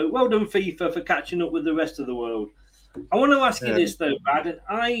first. So well done, FIFA, for catching up with the rest of the world. I want to ask you this though, Brad,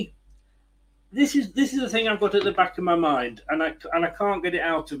 and this is the thing I've got at the back of my mind, and I can't get it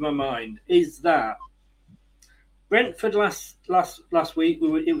out of my mind, is that Brentford last week,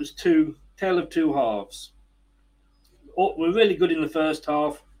 it was tale of two halves. We're really good in the first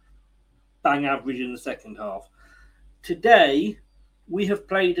half, bang average in the second half. Today, we have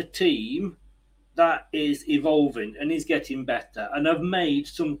played a team that is evolving and is getting better, and have made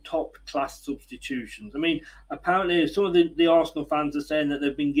some top-class substitutions. I mean, apparently some of the Arsenal fans are saying that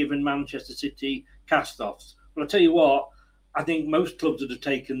they've been given Manchester City cast-offs. Well, I'll tell you what, I think most clubs would have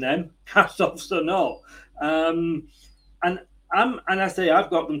taken them, cast-offs or not. And I say I've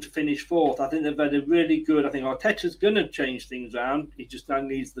got them to finish fourth. I think they've had a really good. I think Arteta's going to change things around. He just now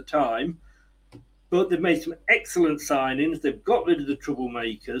needs the time. But they've made some excellent signings. They've got rid of the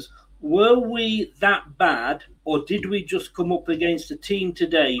troublemakers. Were we that bad, or did we just come up against a team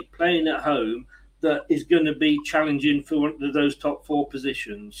today playing at home that is going to be challenging for one of those top four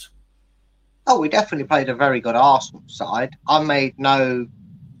positions? Oh, we definitely played a very good Arsenal side. I made no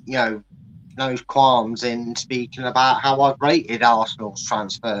qualms in speaking about how I've rated Arsenal's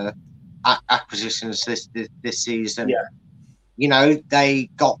transfer acquisitions this season. Yeah. You know,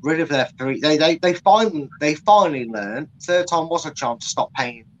 they got rid of their three. They finally learned. Third time was a charm to stop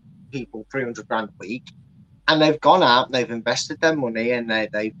paying people $300,000 a week, and they've gone out. They've invested their money, and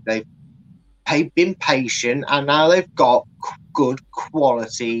they've been patient, and now they've got good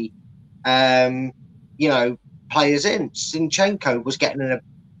quality, players in. Zinchenko was getting in a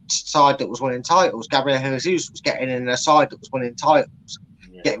side that was winning titles. Gabriel Jesus was getting in a side that was winning titles.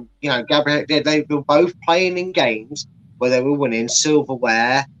 Yeah. Gabriel, they were both playing in games where they were winning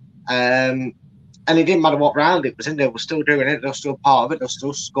silverware, and it didn't matter what round it was in. They were still doing it. They were still part of it. They were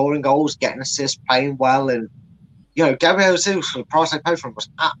still scoring goals, getting assists, playing well. And Gabriel Jesus, for the price they paid for him, was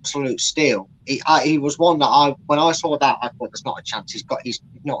absolute steal. He was one that when I saw that, I thought there's not a chance. He's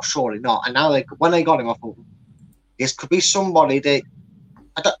not, surely not. And now when they got him, I thought this could be somebody that.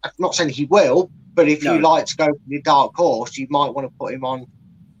 I'm not saying he will, but if you like to go for the dark horse, you might want to put him on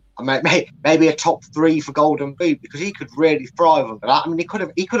maybe a top 3 for Golden Boot, because he could really thrive under that. I mean, he could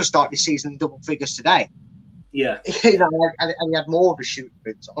have started the season in double figures today. Yeah. You know, and he had more of his shooting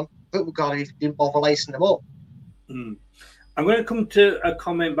boots on. But God, he didn't bother lacing them up. Mm. I'm going to come to a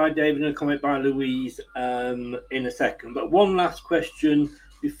comment by David and a comment by Louise in a second. But one last question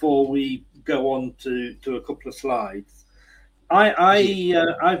before we go on to a couple of slides.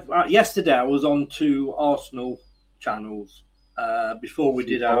 Yesterday I was on 2 Arsenal channels before we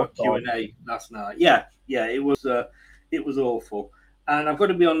did our Q&A last night. Yeah, it was awful. And I've got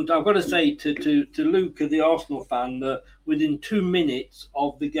to say to Luca, the Arsenal fan, that within 2 minutes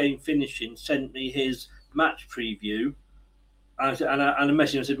of the game finishing, sent me his match preview. And a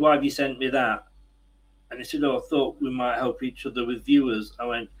message. I said, "Why have you sent me that?" And he said, "Oh, I thought we might help each other with viewers." I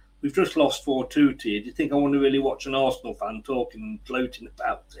went, "We've just lost 4-2 to you. Do you think I want to really watch an Arsenal fan talking and gloating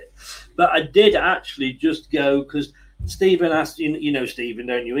about it?" But I did actually just go because Stephen asked, you know Stephen,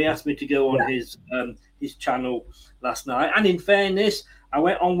 don't you? He asked me to go on his channel last night. And in fairness, I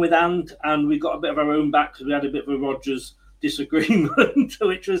went on with Ant and we got a bit of our own back because we had a bit of a Rodgers disagreement,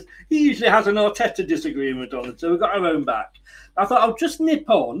 which was, he usually has an Arteta disagreement on it. So we got our own back. I thought I'll just nip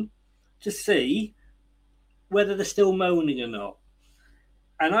on to see whether they're still moaning or not.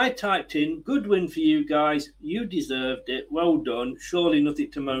 And I typed in, "Good win for you guys. You deserved it. Well done. Surely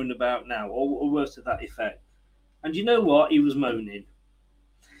nothing to moan about now," or worse to that effect. And you know what? He was moaning.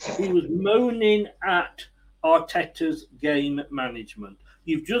 He was moaning at Arteta's game management.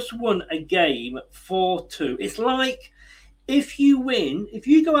 You've just won a game 4-2. It's like if you win, if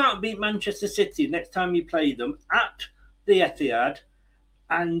you go out and beat Manchester City next time you play them at the Etihad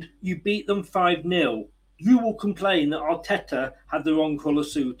and you beat them 5-0, you will complain that Arteta had the wrong colour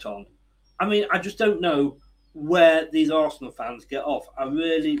suit on. I mean, I just don't know where these Arsenal fans get off. I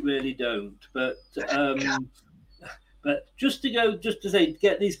really, really don't. But just to say,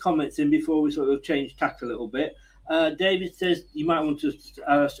 get these comments in before we sort of change tack a little bit. David says you might want to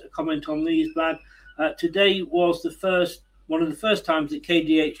comment on these, Brad. Today was one of the first times that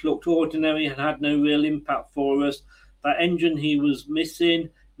KDH looked ordinary and had no real impact for us. That engine he was missing.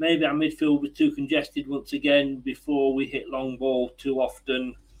 Maybe our midfield was too congested once again before we hit long ball too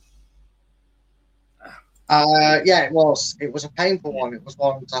often. Yeah, it was. It was a painful one. It was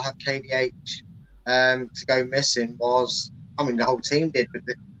one to have KDH to go missing. The whole team did. But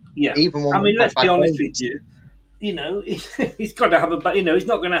even when let's be honest with you. You know, he's got to have he's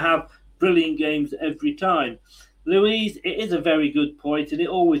not going to have brilliant games every time. Louise, it is a very good point, and it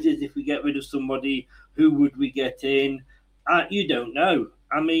always is. If we get rid of somebody, who would we get in? You don't know.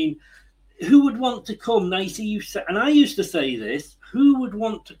 I mean, who would want to come? Now, you see, and I used to say this, who would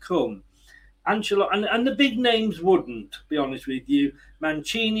want to come? Ancelotti, and the big names wouldn't, be honest with you.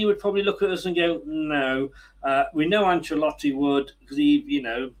 Mancini would probably look at us and go, no. We know Ancelotti would, because he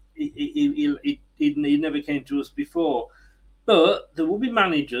never came to us before. But there will be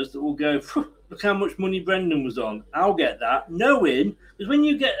managers that will go, look how much money Brendan was on. I'll get that. Knowing, because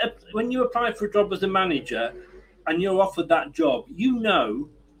when you apply for a job as a manager and you're offered that job, you know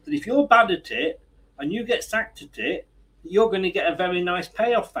that if you're bad at it and you get sacked at it, you're going to get a very nice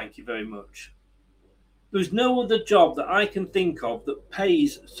payoff. Thank you very much. There's no other job that I can think of that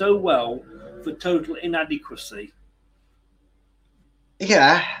pays so well for total inadequacy.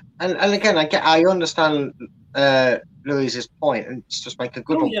 Yeah, and again, I understand Louise's point, and just make a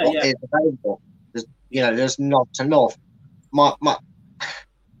good one. Yeah, what is available? There's not enough. My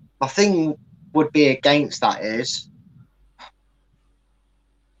thing would be against that is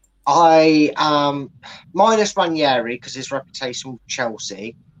I minus Ranieri because his reputation with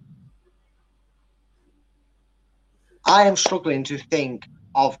Chelsea. I am struggling to think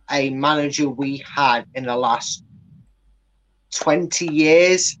of a manager we had in the last 20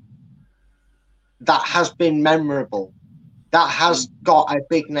 years that has been memorable, that has got a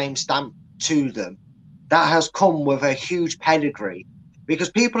big name stamp to them, that has come with a huge pedigree.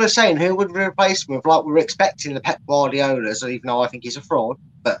 Because people are saying who would replace him with, like we're expecting the Pep Guardiolas, even though I think he's a fraud,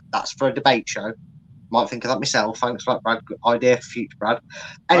 but that's for a debate show. Might think of that myself. Thanks for that, Brad. Good idea for future, Brad.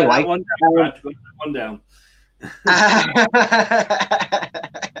 Anyway. One down, Brad. One down.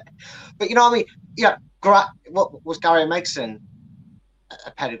 But you know what I mean? Yeah, what was Gary Megson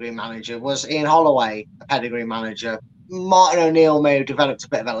a pedigree manager? Was Ian Holloway a pedigree manager? Martin O'Neill may have developed a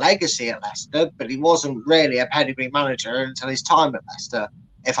bit of a legacy at Leicester, but he wasn't really a pedigree manager until his time at Leicester,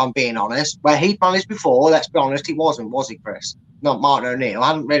 if I'm being honest. Where he'd managed before, let's be honest, he wasn't, was he, Chris? Not Martin O'Neill.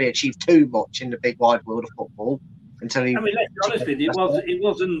 Hadn't really achieved too much in the big wide world of football until he... I mean, let's be honest with you, it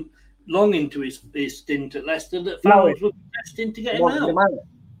wasn't long into his stint at Leicester that fans were destined to get him out.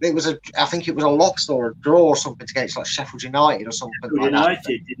 I think it was a loss or a draw or something against like Sheffield United or something like that.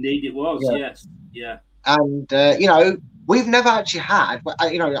 United, indeed it was, yes. Yeah. And, we've never actually had,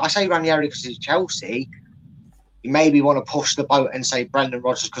 I say Ranieri because he's Chelsea. you maybe want to push the boat and say Brendan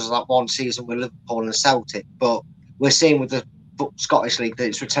Rodgers because of that one season with Liverpool and Celtic, but we're seeing with the Scottish League that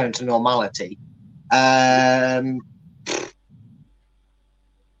it's returned to normality. Can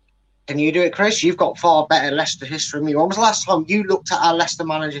you do it, Chris? You've got far better Leicester history than me. When was the last time you looked at our Leicester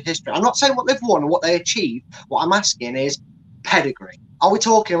manager history? I'm not saying what they've won or what they achieved. What I'm asking is pedigree. Have we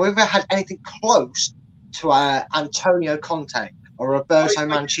ever had anything close to Antonio Conte or Roberto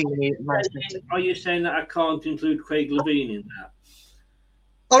Mancini? Are you saying that I can't include Craig Levein in that?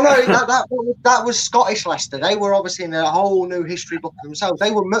 Oh no, that was Scottish Leicester. They were obviously in a whole new history book themselves.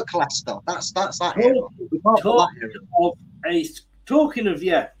 They were Muck Leicester. That's that era. Talking of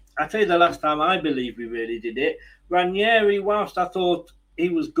I tell you the last time I believe we really did it. Ranieri, whilst I thought he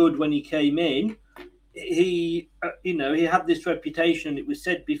was good when he came in, he had this reputation. It was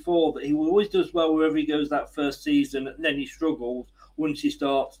said before that he always does well wherever he goes that first season, and then he struggles once he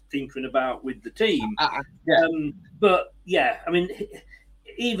starts tinkering about with the team.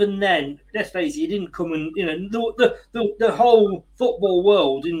 Even then, let's face it, he didn't come and the whole football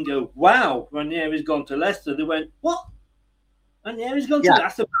world didn't go, wow, Ranieri's gone to Leicester. They went, what? Ranieri's gone to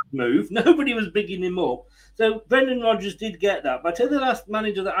that's a bad move. Nobody was bigging him up. So Brendan Rodgers did get that. But I tell you the last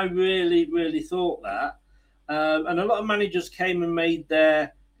manager that I really, really thought that, and a lot of managers came and made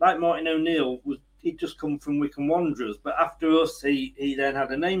their, like Martin O'Neill, he'd just come from Wycombe Wanderers. But after us, he then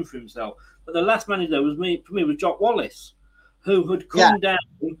had a name for himself. But the last manager for me was Jock Wallace, who had come down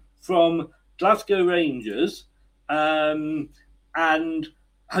from Glasgow Rangers and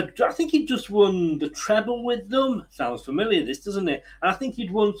I think he'd just won the treble with them. Sounds familiar, this, doesn't it? And I think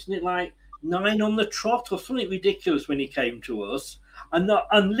he'd won something like 9 on the trot or something ridiculous when he came to us. And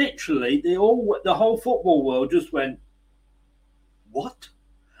literally, the whole football world just went, what?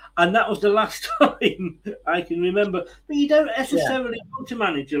 And that was the last time I can remember. But you don't necessarily want a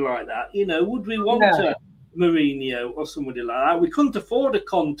manager like that. Would we want a Mourinho or somebody like that? We couldn't afford a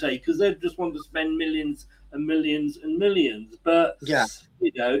Conte because they just want to spend millions and millions and millions. But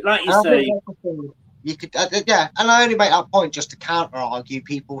like you say, you could, and I only make that point just to counter argue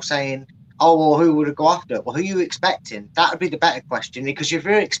people saying, "Oh, well, who would go after it?" Well, who are you expecting? That would be the better question, because if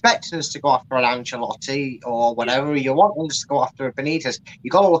you're expecting us to go after an Ancelotti or whatever, you want us to go after a Benitez,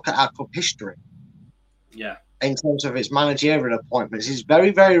 you've got to look at our club history. Yeah. In terms of its managerial appointments, it's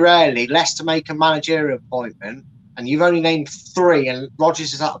very, very rarely Leicester make a managerial appointment, and you've only named 3, and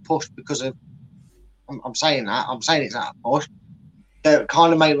Rodgers is at a push because of. I'm saying it's at a push. That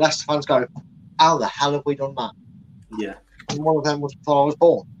kind of made Leicester fans go, "How the hell have we done that?" Yeah. And one of them was before I was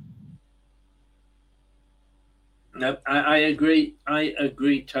born. No, I agree. I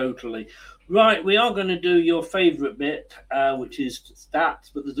agree totally. Right, we are going to do your favourite bit, which is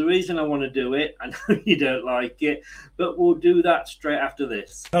stats, but there's a reason I want to do it. I know you don't like it, but we'll do that straight after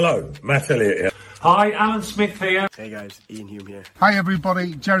this. Hello, Matt Elliott here. Hi, Alan Smith here. Hey guys, Ian Hume here. Hi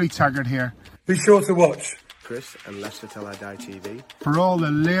everybody, Jerry Taggart here. Be sure to watch Chris and Leicester Till I Die TV for all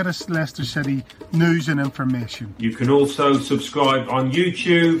the latest Leicester City news and information. You can also subscribe on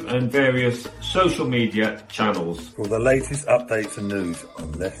YouTube and various social media channels for the latest updates and news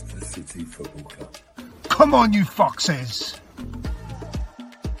on Leicester City Football Club. Come on, you foxes!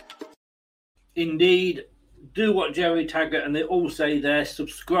 Indeed. Do what Jerry Taggart and they all say there.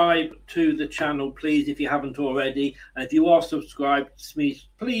 Subscribe to the channel, please, if you haven't already. And if you are subscribed,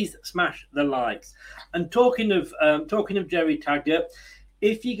 please smash the likes. And talking of Jerry Taggart,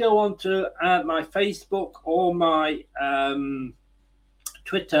 if you go on to my Facebook or my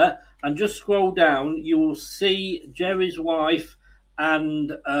Twitter and just scroll down, you will see Jerry's wife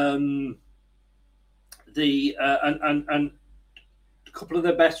and and a couple of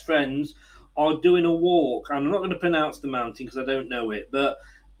their best friends are doing a walk. I'm not going to pronounce the mountain because I don't know it, but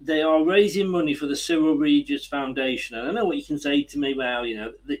they are raising money for the Cyril Regis Foundation. And I know what you can say to me, well,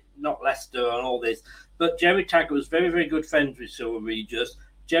 not Leicester and all this, but Jerry Taggart was very, very good friends with Cyril Regis.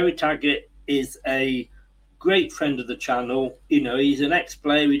 Jerry Taggart is a great friend of the channel. He's an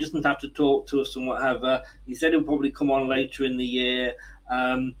ex-player. He doesn't have to talk to us and whatever. He said he'll probably come on later in the year.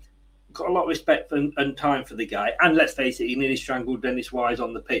 Got a lot of respect and time for the guy, and let's face it, he nearly strangled Dennis Wise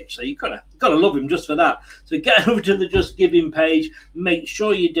on the pitch, so you've got to love him just for that. So get over to the Just Giving page, make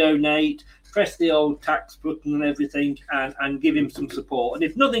sure you donate, press the old tax button and everything, and give him some support. And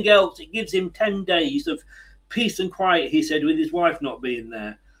if nothing else, it gives him 10 days of peace and quiet, he said, with his wife not being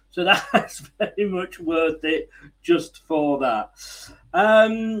there. So that's very much worth it just for that.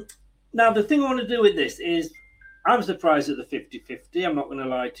 Now, the thing I want to do with this is, I'm surprised at the 50-50. I'm not going to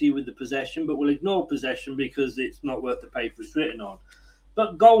lie to you with the possession, but we'll ignore possession because it's not worth the paper it's written on.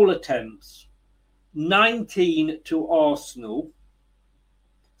 But goal attempts, 19 to Arsenal,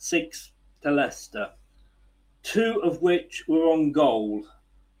 6 to Leicester. 2 of which were on goal.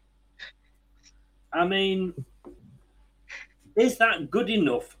 I mean, is that good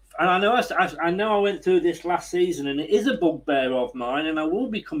enough? And I know I went through this last season, and it is a bugbear of mine, and I will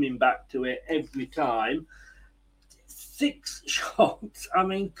be coming back to it every time. 6 shots. I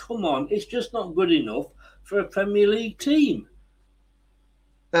mean, come on, it's just not good enough for a Premier League team.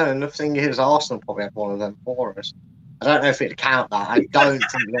 No, and the thing is, Arsenal probably had one of them for us. I don't know if it'd count that. I don't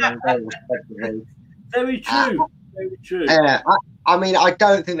think they're on goals. Very true. Very true. I mean, I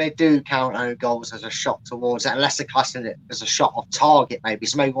don't think they do count own goals as a shot towards it, unless they're classing it as a shot off target, maybe.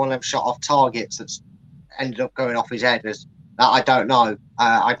 So maybe one of them shot off targets that's ended up going off his head. I don't know.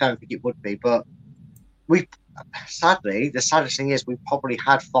 I don't think it would be. But sadly, the saddest thing is we probably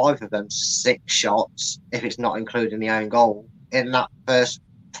had 5 of them 6 shots, if it's not including the own goal, in that first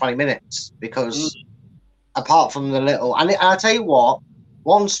 20 minutes. Because apart from the little... And I'll tell you what,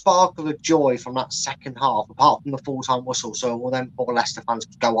 one sparkle of joy from that second half, apart from the full-time whistle, so all them poor Leicester fans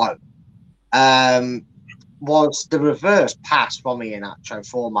could go home, was the reverse pass from Iheanacho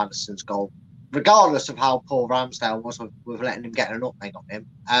for Maddison's goal. Regardless of how poor Ramsdale was with letting him get an nutmeg on him,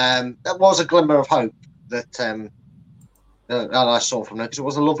 that was a glimmer of hope that I saw from there, because it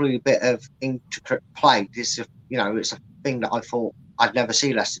was a lovely bit of intricate play. It's a thing that I thought I'd never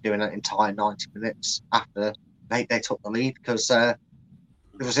see Leicester doing that entire 90 minutes after they took the lead, because it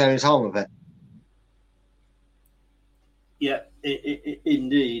was the only time of it. Yeah,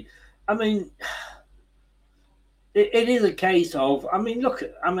 indeed. I mean, it is a case of,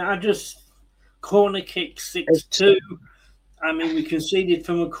 corner kick 6-2. I mean, we conceded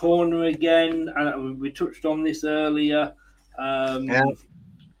from a corner again. We touched on this earlier. We've got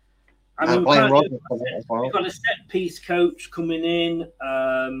a set-piece coach coming in,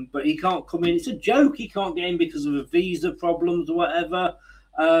 but he can't come in. It's a joke. He can't get in because of visa problems or whatever.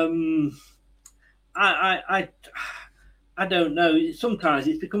 I don't know. Sometimes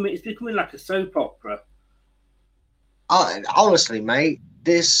it's becoming like a soap opera. Honestly, mate,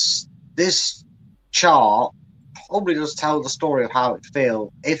 this chart probably does tell the story of how it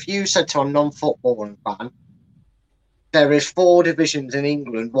feels. If you said to a non-footballing fan, there is 4 divisions in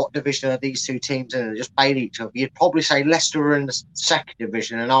England, what division are these 2 teams in? And just bait each other. You'd probably say Leicester are in the 2nd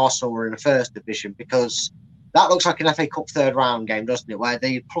division and Arsenal are in the 1st division, because that looks like an FA Cup 3rd round game, doesn't it? Where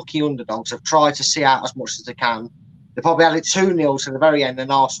the plucky underdogs have tried to see out as much as they can. They probably had it 2-0 to the very end,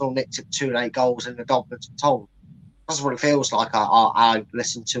 and Arsenal nicked it 2 late goals in the dominance of total. That's what it feels like. I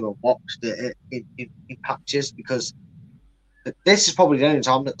listened to and watched it in patches, because this is probably the only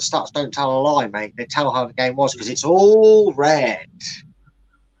time that the stats don't tell a lie, mate. They tell how the game was, because it's all red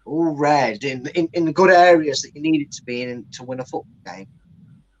in the good areas that you need it to be in to win a football game.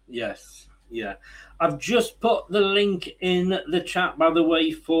 Yes, yeah. I've just put the link in the chat, by the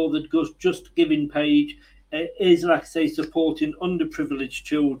way, for the Just Giving page. It is, like I say, supporting underprivileged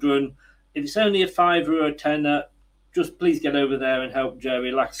children. If it's only a £5 or a £10, just please get over there and help Jerry.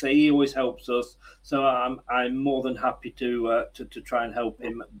 Like I say, he always helps us, so I'm more than happy to try and help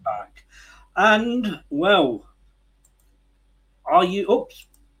him back. And well, are you? Oops,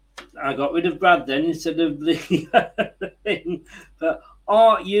 I got rid of Brad then instead of the thing. But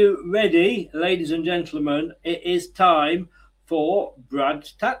are you ready, ladies and gentlemen? It is time for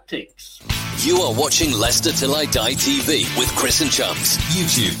Brad's Tactics. You are watching Leicester Till I Die TV with Chris and Chums.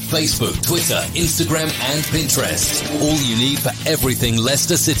 YouTube, Facebook, Twitter, Instagram and Pinterest. All you need for everything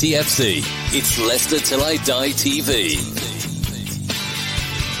Leicester City FC. It's Leicester Till I Die TV.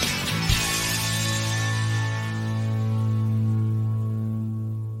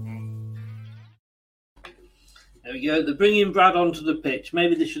 There we go. They're bringing Brad onto the pitch.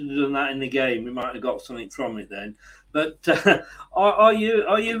 Maybe they should have done that in the game. We might have got something from it then. But are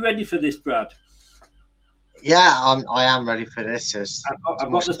you ready for this, Brad? Yeah, I am ready for this.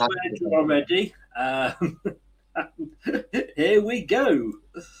 I've got the spread already. Here we go.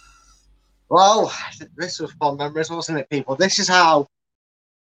 Well, this was fun memories, wasn't it, people? This is how,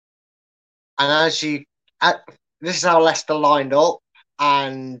 and this is how Leicester lined up,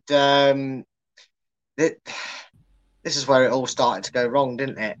 and this is where it all started to go wrong,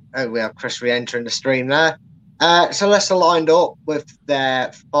 didn't it? Oh, we have Chris re-entering the stream there. So Leicester lined up with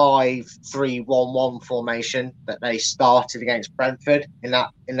their 5-3-1-1 formation that they started against Brentford in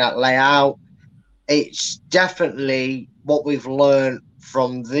that layout. It's definitely what we've learned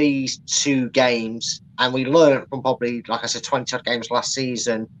from these 2 games, and we learned from probably, like I said, 20-odd games last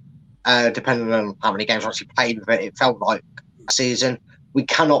season, depending on how many games we actually played with it. It felt like a season. We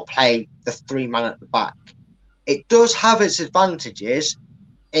cannot play the 3-man at the back. It does have its advantages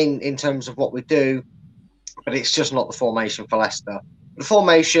in terms of what we do, but it's just not the formation for Leicester. The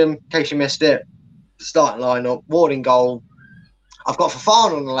formation, in case you missed it, starting lineup, Ward in goal. I've got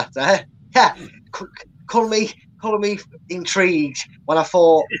Fofana on the left there. Yeah, call me intrigued when I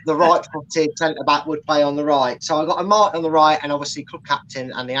thought the right-footed centre-back would play on the right. So I got a Martin on the right, and obviously club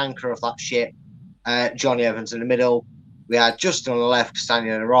captain and the anchor of that shit, Johnny Evans in the middle. We had Justin on the left,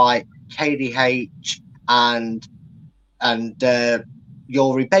 Castagna on the right, KDH and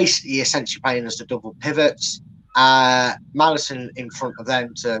Yori basically essentially playing as the double pivots. Madison in front of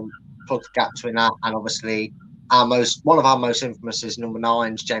them to plug the gap between that, and obviously one of our most infamous is number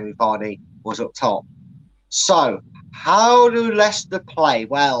 9's Jamie Vardy was up top. So how do Leicester play?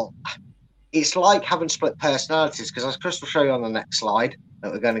 Well, it's like having split personalities, because as Chris will show you on the next slide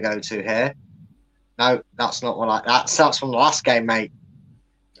that we're going to go to here. No, that's not what that's from the last game, mate.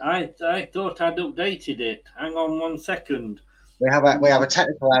 I thought I'd updated it. Hang on 1 second. We have a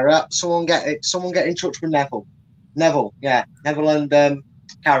technical error. Someone get in touch with Neville. Neville and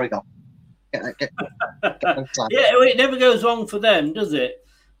Carragher. Get it never goes wrong for them, does it?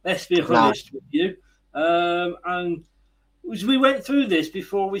 Let's be honest with you. And we went through this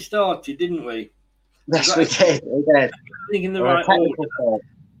before we started, didn't we? Yes, we did. In the right order.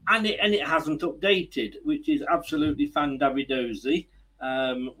 And it hasn't updated, which is absolutely fan-davidozy,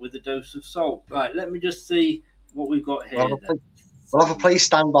 with a dose of salt. Right, let me just see what we've got here. We'll have a please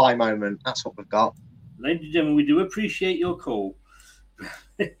stand by moment. That's what we've got. Ladies and gentlemen, we do appreciate your call.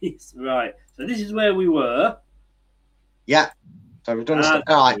 Right, so this is where we were. Yeah, so we've done all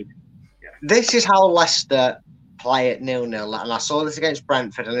right. Yeah. This is how Leicester play at 0-0, and I saw this against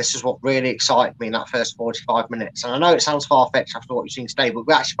Brentford, and this is what really excited me in that first 45 minutes. And I know it sounds far-fetched after what you've seen today, but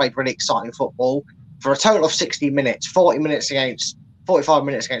we actually played really exciting football for a total of 60 minutes, 45 minutes against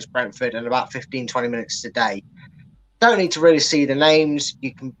Brentford, and about 15-20 minutes today. Don't need to really see the names.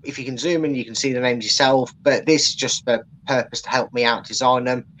 If you can zoom in, you can see the names yourself, but this is just for purpose to help me out design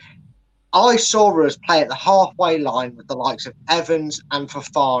them. I saw us play at the halfway line with the likes of Evans and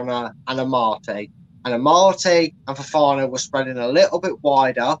Fofana and Amate. And Amate and Fofana were spreading a little bit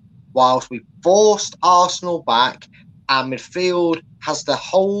wider whilst we forced Arsenal back. Our midfield has the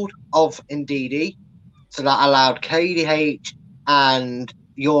hold of Ndidi, so that allowed KDH and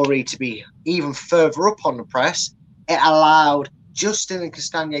Yori to be even further up on the press. It allowed Justin and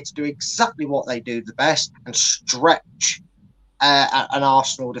Castagna to do exactly what they do the best and stretch an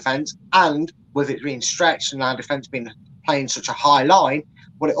Arsenal defence. And with it being stretched and our defence being playing such a high line,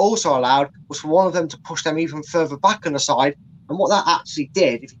 what it also allowed was for one of them to push them even further back on the side. And what that actually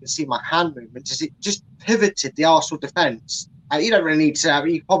did, if you can see my hand movements, is it just pivoted the Arsenal defence. You don't really need to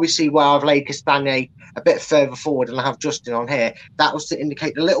you can probably see where I've laid Castagna a bit further forward and I have Justin on here. That was to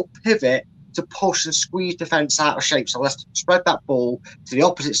indicate the little pivot to push and squeeze defence out of shape. So let's spread that ball to the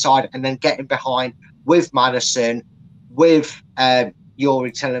opposite side and then get in behind with Madison, with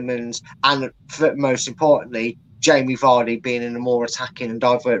Yori Tillemans, and most importantly, Jamie Vardy being in a more attacking and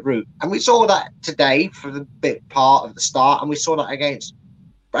divert route. And we saw that today for the bit part of the start, and we saw that against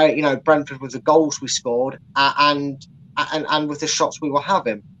Brentford with the goals we scored and with the shots we were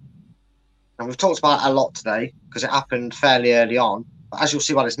having. And we've talked about it a lot today because it happened fairly early on. But as you'll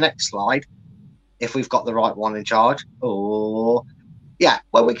see by this next slide, if we've got the right one in charge,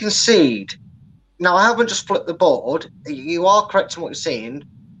 when we concede. Now, I haven't just flipped the board. You are correct in what you're saying.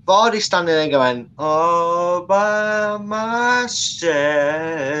 Vardy's standing there going, all by myself,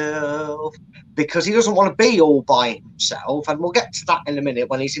 because he doesn't want to be all by himself. And we'll get to that in a minute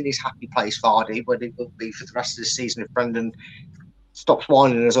when he's in his happy place, Vardy, where he will be for the rest of the season if Brendan stops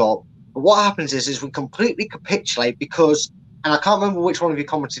winding us up. But what happens is we completely capitulate because, and I can't remember which one of you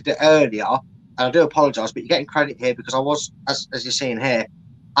commented it earlier, and I do apologise, but you're getting credit here because I was, as you're seeing here,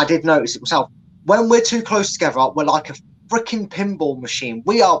 I did notice it myself. When we're too close together, we're like a freaking pinball machine.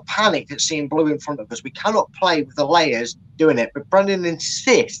 We are panicked at seeing blue in front of us. We cannot play with the layers doing it, but Brendan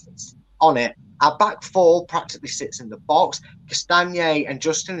insists on it. Our back four practically sits in the box. Castagna and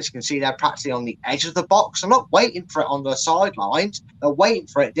Justin, as you can see, they're practically on the edge of the box. They're not waiting for it on the sidelines. They're waiting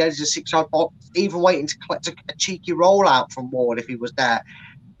for it at the edge of the 6-yard box, even waiting to collect a cheeky rollout from Ward if he was there.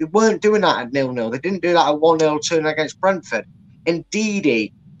 They weren't doing that at 0-0. They didn't do that at 1-0 2-0 against Brentford.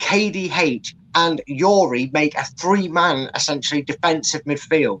 Ndidi, KDH, and Yori make a three-man, essentially, defensive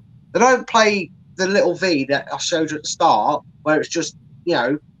midfield. They don't play the little V that I showed you at the start, where it's just,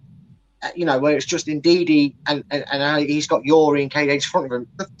 where it's just Ndidi and he's got Yori and KDH in front of him.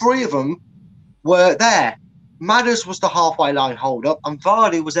 The three of them were there. Madders was the halfway line hold-up, and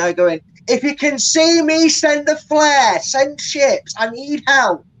Vardy was there going, if you can see me, send the flare, send ships, I need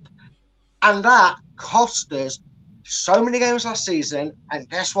help. And that cost us so many games last season, and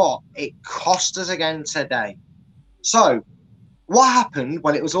guess what? It cost us again today. So, what happened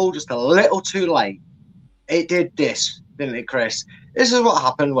when it was all just a little too late? it did this, didn't it, Chris? This is what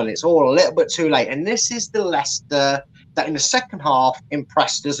happened when it's all a little bit too late. And this is the Leicester that in the second half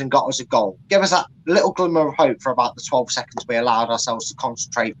impressed us and got us a goal. Gave us that little glimmer of hope for about the 12 seconds we allowed ourselves to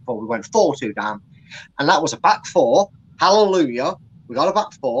concentrate before we went 4-2 down. And that was a back four. Hallelujah. We got a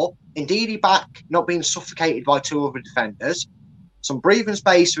back four. Ndidi back, not being suffocated by two other defenders. Some breathing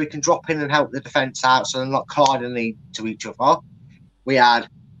space so we can drop in and help the defence out so they're not colliding into each other. We had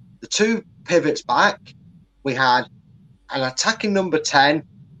the two pivots back. We had an attacking number 10.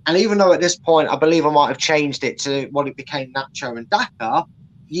 And even though at this point, I believe I might have changed it to what it became Nacho and Daka,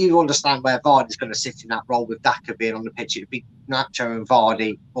 you understand where Vardy's going to sit in that role with Daka being on the pitch. It'd be Nacho and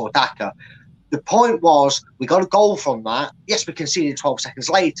Vardy or Daka. The point was, we got a goal from that. Yes, we conceded 12 seconds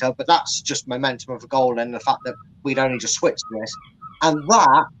later, but that's just momentum of a goal and the fact that we'd only just switched this. And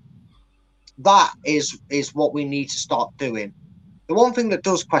that is what we need to start doing. The one thing that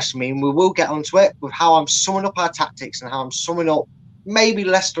does question me, and we will get onto it, with how I'm summing up our tactics and how I'm summing up maybe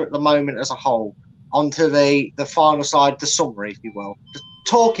Leicester at the moment as a whole, onto the final side, the summary, if you will. The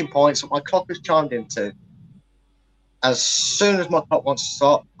talking points that my clock has chimed into. As soon as my clock wants to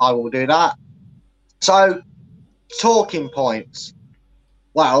stop, I will do that. So, talking points.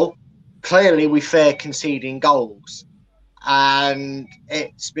 Well, clearly we fear conceding goals. And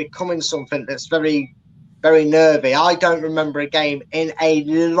it's becoming something that's very, very nervy. I don't remember a game in a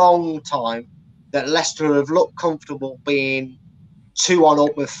long time that Leicester have looked comfortable being 2-1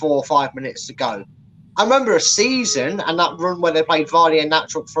 up with 4 or 5 minutes to go. I remember a season and that run where they played Vardy and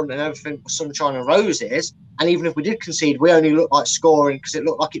Nacho up front and everything was sunshine and roses. And even if we did concede, we only looked like scoring because it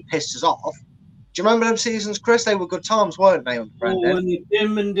looked like it pissed us off. Do you remember them seasons, Chris? They were good times, weren't they, under Brendan? Oh, in the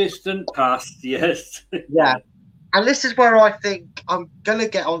dim and distant past, yes. Yeah. And this is where I think I'm going to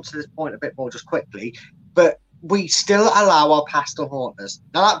get onto this point a bit more just quickly, but we still allow our pass to haunt us.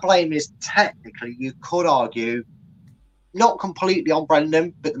 Now, that blame is technically, you could argue, not completely on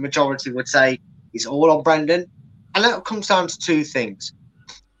Brendan, but the majority would say it's all on Brendan. And that comes down to two things.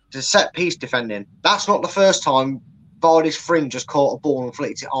 The set-piece defending. That's not the first time Vardy's fringe just caught a ball and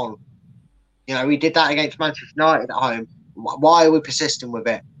flicked it on. You know, we did that against Manchester United at home. Why are we persisting with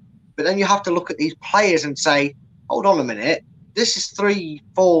it? But then you have to look at these players and say, hold on a minute. This is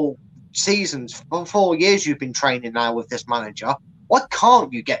 3-4 seasons, 4 years you've been training now with this manager. Why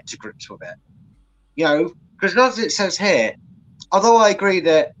can't you get to grips with it? You know, because as it says here, although I agree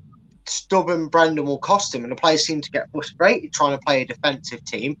that stubborn Brendan will cost him and the players seem to get frustrated trying to play a defensive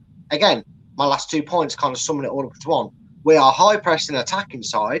team, again, my last 2 points kind of summing it all up into one. We are high-pressing attacking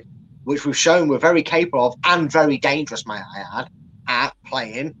side, which we've shown we're very capable of and very dangerous, may I add, at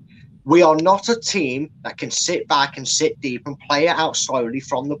playing. We are not a team that can sit back and sit deep and play it out slowly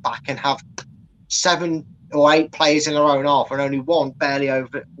from the back and have 7 or 8 players in their own half and only one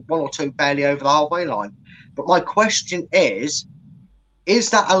or two barely over the halfway line. But my question is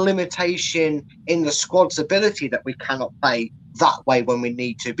that a limitation in the squad's ability that we cannot play that way when we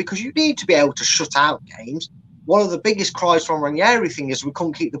need to? Because you need to be able to shut out games. One of the biggest cries from Ranieri thing is we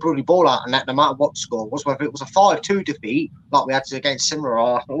couldn't keep the bloody ball out and that no matter what the score was, whether it was a 5-2 defeat like we had to against similar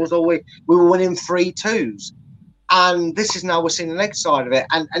Arsenal, or we were winning 3-2s. And this is now we're seeing the next side of it.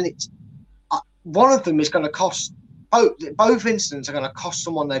 And it's one of them is going to cost both incidents are going to cost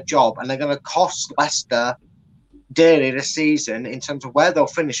someone their job, and they're going to cost Leicester dearly this season in terms of where they'll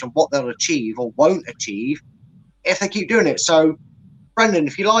finish and what they'll achieve or won't achieve if they keep doing it. So, Brendan,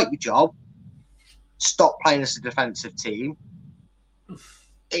 if you like your job, stop playing as a defensive team.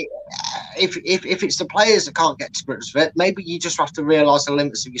 If it's the players that can't get to grips with it, maybe you just have to realise the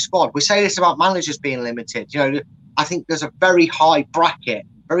limits of your squad. We say this about managers being limited. You know, I think there's a very high bracket,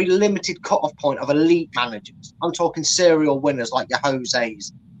 very limited cut-off point of elite managers. I'm talking serial winners like your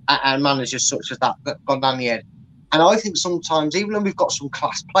Jose's and managers such as that gone down the end. And I think sometimes, even though we've got some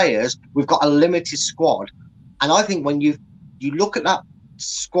class players, we've got a limited squad. And I think when you look at that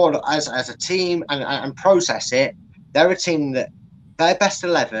squad as a team and process it, they're a team that their best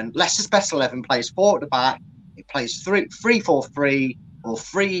 11, Leicester's best 11 plays 4 at the back. It plays 3-4-3 or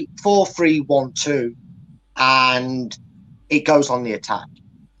 4-3-1-2, and it goes on the attack.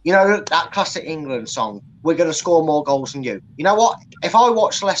 You know, that classic England song, we're going to score more goals than you. You know what? If I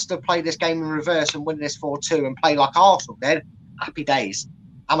watch Leicester play this game in reverse and win this 4-2 and play like Arsenal did, happy days.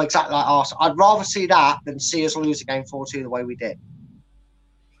 I'm exactly like Arsenal. I'd rather see that than see us lose a game 4-2 the way we did.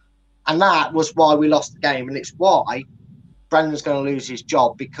 And that was why we lost the game. And it's why Brendan's going to lose his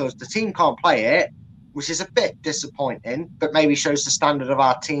job, because the team can't play it, which is a bit disappointing, but maybe shows the standard of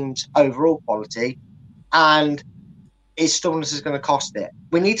our team's overall quality. And his stubbornness is going to cost it.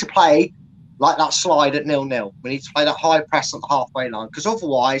 We need to play like that slide at 0-0. We need to play that high press on the halfway line, because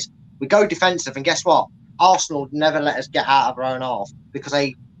otherwise we go defensive. And guess what? Arsenal never let us get out of our own half because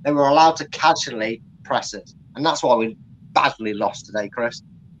they were allowed to casually press us. And that's why we badly lost today, Chris.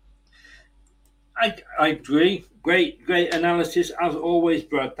 I agree. Great analysis as always,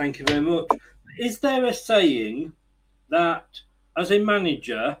 Brad. Thank you very much. Is there a saying that as a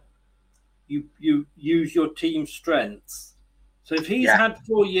manager, you use your team's strengths? So if he's had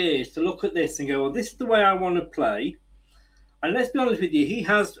 4 years to look at this and go, well, this is the way I want to play. And let's be honest with you, he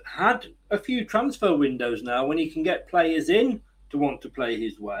has had a few transfer windows now when he can get players in to want to play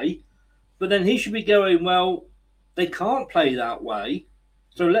his way. But then he should be going, well, they can't play that way.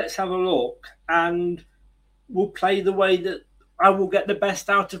 So let's have a look and we'll play the way that I will get the best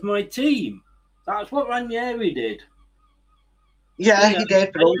out of my team. That's what Ranieri did. Yeah, he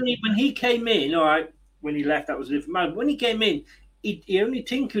did. But when he came in, all right, when he left, that was a different matter. When he came in, he only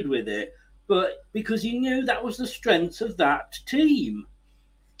tinkered with it, but because he knew that was the strengths of that team.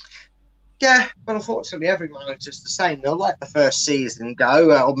 Yeah, but unfortunately, every manager's the same. They'll let the first season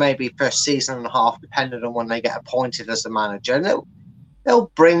go, or maybe first season and a half, depending on when they get appointed as the manager. And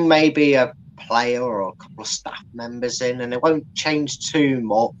they'll bring maybe a player or a couple of staff members in, and it won't change too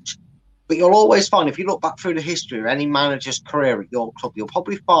much. But you'll always find, if you look back through the history of any manager's career at your club, you'll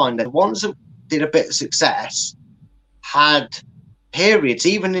probably find that the ones that did a bit of success had periods,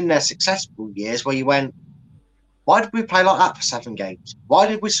 even in their successful years, where you went, why did we play like that for 7 games? Why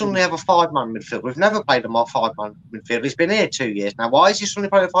did we suddenly have a 5-man midfield? We've never played him off 5-man midfield. He's been here 2 years now. Why is he suddenly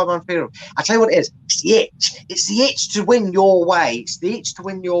playing a 5-man midfield? I tell you what it is. It's the itch. It's the itch to win your way. It's the itch to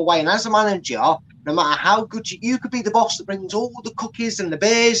win your way. And as a manager, no matter how good you could be the boss that brings all the cookies and the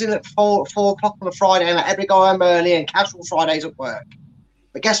beers in at 4 o'clock on a Friday and let everybody go home early and casual Fridays at work.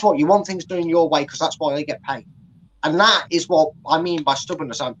 But guess what? You want things done your way because that's why they get paid. And that is what I mean by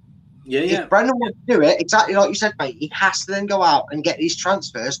stubbornness. If Brendan wants to do it, exactly like you said, mate, he has to then go out and get these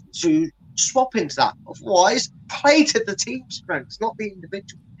transfers to swap into that. Otherwise, play to the team strengths, not the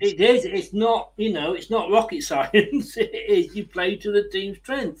individual. It is. It's not, it's not rocket science. It is. You play to the team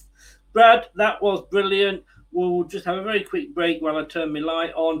strength. Brad, that was brilliant. We'll just have a very quick break while I turn my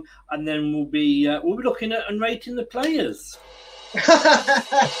light on, and then we'll be looking at and rating the players.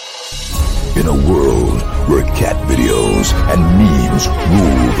 In a world where cat videos and memes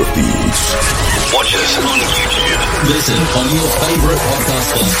rule the feeds. Watch us on YouTube. Listen on your favourite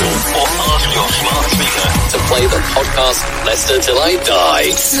podcast platform or ask your smart speaker to play the podcast Leicester Till I Die.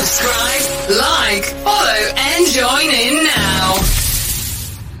 Subscribe, like, follow and join in now.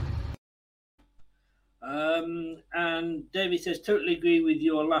 And David says, totally agree with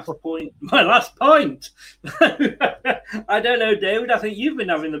your last point. My last point? I don't know, David. I think you've been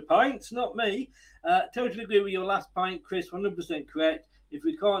having the pints, not me. Totally agree with your last point, Chris. 100% correct. If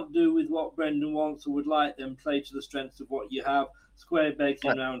we can't do with what Brendan wants or would like, then play to the strengths of what you have. Square pegs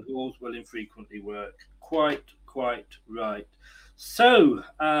and round holes will infrequently work. Quite right. So,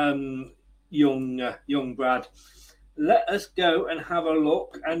 young Brad, let us go and have a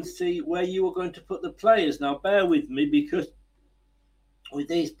look and see where you are going to put the players. Now, bear with me because with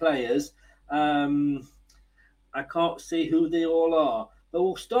these players, I can't see who they all are. But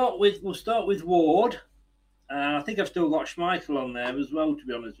we'll start with Ward. I think I've still got Schmeichel on there as well, to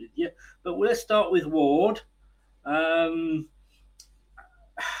be honest with you. But let's start with Ward. Now,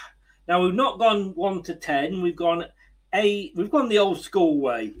 we've not gone 1 to 10. We've gone the old school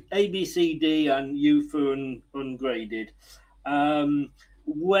way, A, B, C, D, and UFO and ungraded.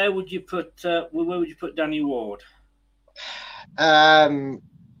 Where would you put Danny Ward? I'd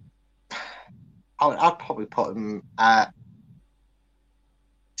probably put him at.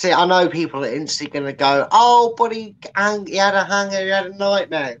 See, I know people are instantly going to go, "Oh, but he had a hanger, he had a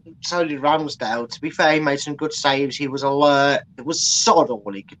nightmare." So did Ramsdale. To be fair, he made some good saves. He was alert. It was sod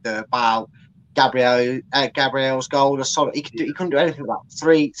all he could do about Gabriel's goal. He couldn't do anything about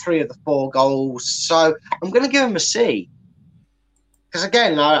three of the 4 goals. So I'm going to give him a C. Because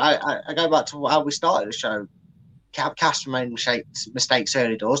again, I go back to how we started the show. Castro made mistakes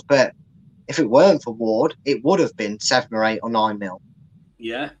early doors, but if it weren't for Ward, it would have been 7 or 8 or 9-0.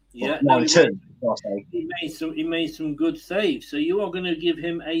 Yeah. He made some good saves. So you are going to give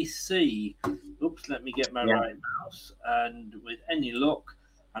him a C. Oops, let me get my right mouse. And with any luck,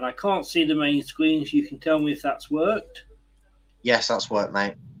 and I can't see the main screen, so you can tell me if that's worked. Yes, that's worked,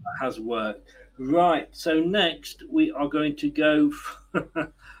 mate. That has worked. Right. So next we are going to go.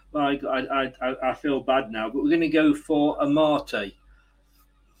 I feel bad now, but we're going to go for Amate.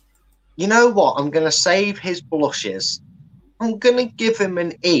 You know what? I'm going to save his blushes. I'm going to give him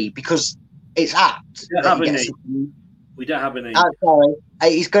an E because it's apt. We don't have an E. We don't have an E. Sorry.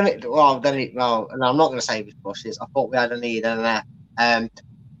 He's going to. Well, no, I'm not going to save his blushes. I thought we had an E then there.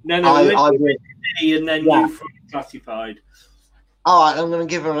 No. D and then you fully classified. All right, I'm going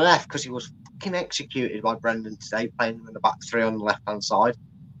to give him an F because he was fucking executed by Brendan today, playing him in the back three on the left-hand side.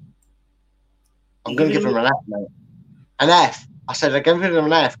 I'm going to give him an F, mate. An F. I said I'm giving him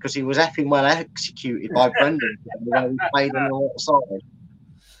an F because he was effing well executed by Brendan when he played on the right side.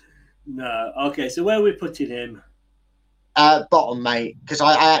 No, okay. So where are we putting him? Bottom, mate, because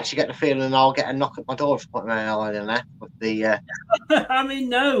I actually get the feeling I'll get a knock at my door for putting an L in there with the. I mean,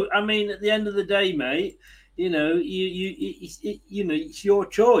 no. I mean, at the end of the day, mate, you know, it's your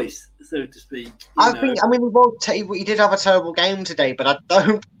choice, so to speak. I mean, he did have a terrible game today, but I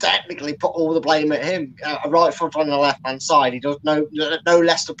don't technically put all the blame at him. Right foot on the left-hand side, he does no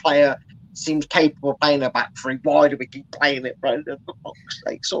Leicester player seems capable of playing a back three. Why do we keep playing it, Brendan? For fuck's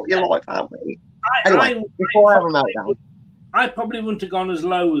sake, sort your life out, mate. Anyway, before I have a meltdown, I probably wouldn't have gone as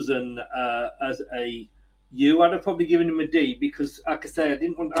low as a U. I'd have probably given him a D because, like I say,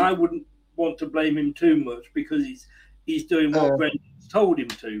 I wouldn't want to blame him too much because he's doing what Brendan's told him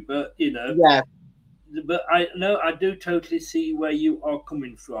to. But you know, But I do totally see where you are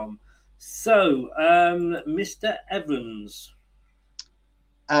coming from. So, Mr. Evans.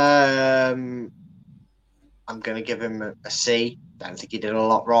 I'm going to give him a C. Don't think he did a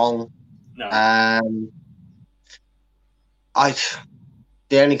lot wrong. No.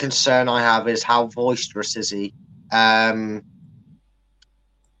 The only concern I have is how boisterous is he. But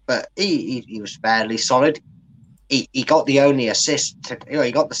he was fairly solid. He got the only assist.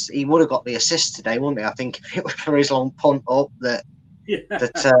 He would have got the assist today, wouldn't he? I think if it was for his long punt up that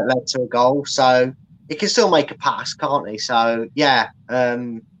led to a goal. So he can still make a pass, can't he? So yeah, I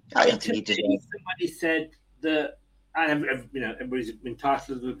think he did. Somebody said that, and everybody's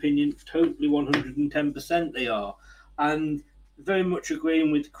entitled to an opinion. Totally 110% they are, and very much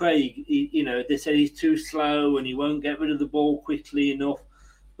agreeing with Craig. They said he's too slow and he won't get rid of the ball quickly enough.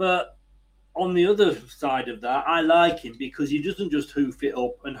 But on the other side of that, I like him because he doesn't just hoof it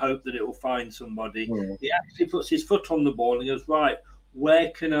up and hope that it will find somebody. Mm. He actually puts his foot on the ball and goes, right, where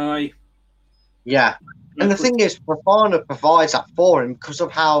can I... Yeah. And the thing is, Fofana provides that for him because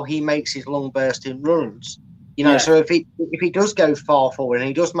of how he makes his long bursting runs. So if he does go far forward and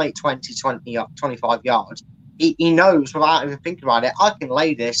he does make 25 yards, he knows without even thinking about it, I can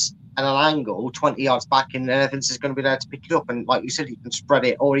lay this at an angle 20 yards back and Evans is going to be there to pick it up. And like you said, he can spread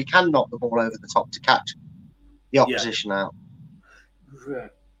it or he can knock the ball over the top to catch the opposition out. Right.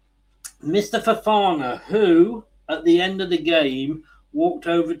 Mr. Fofana, who at the end of the game walked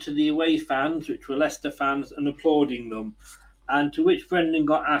over to the away fans, which were Leicester fans, and applauding them. And to which Brendan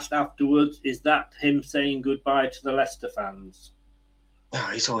got asked afterwards, is that him saying goodbye to the Leicester fans? Oh,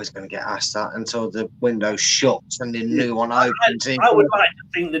 he's always going to get asked that until the window shuts and the new one opens. I would like to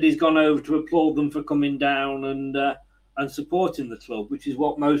think that he's gone over to applaud them for coming down and supporting the club, which is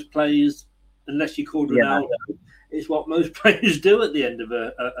what most players, unless you call Ronaldo, it's what most players do at the end of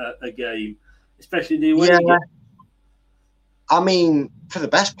a game, especially the away game. I mean, for the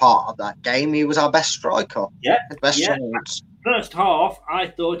best part of that game, he was our best striker. Yeah, chance. First half, I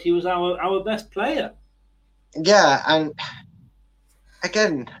thought he was our best player. Yeah, and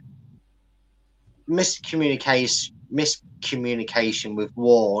again, miscommunication with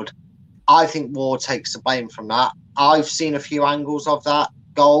Ward. I think Ward takes the blame from that. I've seen a few angles of that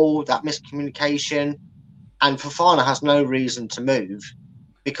goal, that miscommunication, and Fofana has no reason to move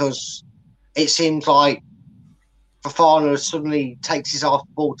because it seems like Fofana suddenly takes his off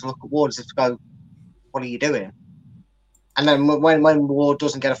ball to look at Ward as if to go, what are you doing? And then when Ward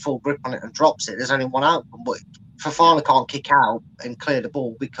doesn't get a full grip on it and drops it, there's only one outcome. But Fofana can't kick out and clear the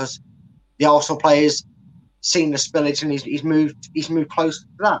ball because the Arsenal players seen the spillage and he's moved close to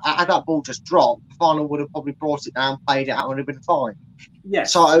that. Had that ball just dropped, Fofana would have probably brought it down, played it out, and would have been fine. Yeah.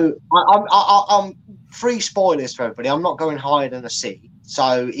 So I'm free spoilers for everybody. I'm not going higher than a C,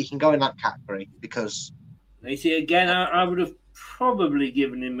 so he can go in that category because. You see, again, I would have probably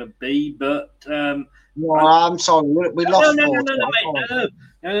given him a B, but. No, I'm sorry. We lost.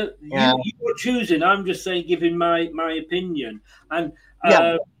 No. You're choosing. I'm just saying, giving my opinion, and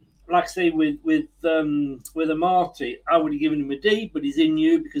like I say, with Amati, I would have given him a D, but he's in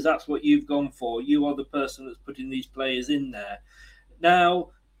you because that's what you've gone for. You are the person that's putting these players in there. Now,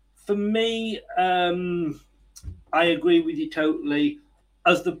 for me, I agree with you totally.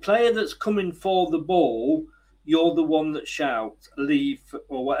 As the player that's coming for the ball, you're the one that shouts, leave,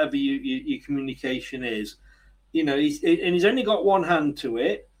 or whatever your communication is. He's only got one hand to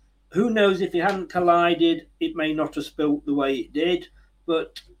it. Who knows, if he hadn't collided, it may not have spilt the way it did.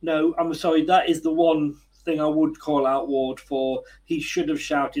 But no, I'm sorry, that is the one thing I would call out Ward for. He should have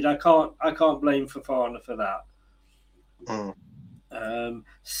shouted. I can't blame Fofana for that.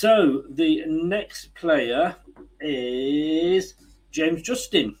 So the next player is James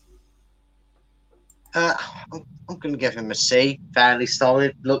Justin. I'm going to give him a C. Fairly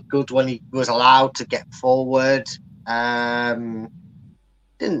solid. Looked good when he was allowed to get forward. Didn't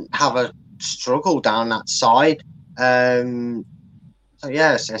have a struggle down that side. So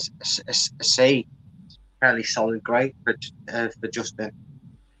yeah, it's a C. Fairly solid grade for Justin.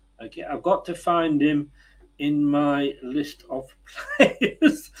 Okay, I've got to find him in my list of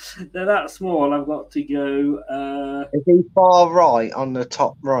players. They're that small. I've got to go. Is he far right on the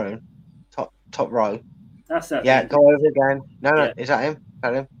top row? Top row. That's that. Yeah, go over again. No, Yeah. is that him? Is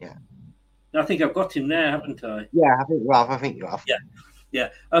that him? Yeah. I think I've got him there, haven't I? Yeah, I think you have. Yeah.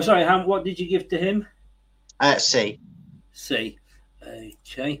 Oh, sorry. What did you give to him? C. C.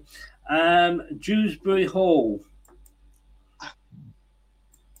 Okay. Dewsbury Hall.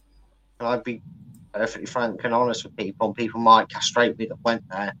 I'd be perfectly frank and honest with people, and people might castrate me that went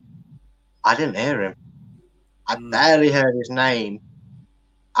there. I didn't hear him. I barely heard his name,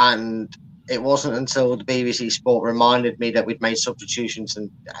 and it wasn't until the BBC Sport reminded me that we'd made substitutions. And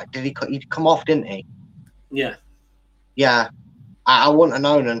he'd come off, didn't he? Yeah. Yeah. I wouldn't have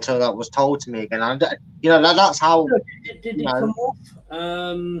known until that was told to me again. That's how. Did he come off?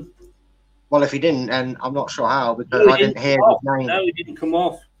 Well, if he didn't, and I'm not sure how, because I didn't hear his name. No, he didn't come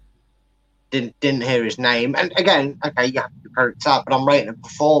off. Didn't hear his name. And again, okay, you have to correct that, but I'm rating a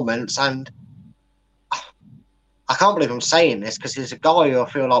performance, and I can't believe I'm saying this because he's a guy who I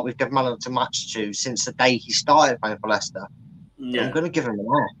feel like we've given man of the match to since the day he started playing for Leicester. Yeah. I'm going to give him an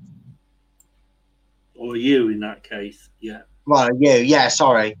F. Or you in that case, yeah. Well, you, yeah,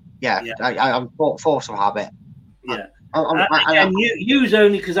 sorry. Yeah. I'm force of habit. Yeah. And you's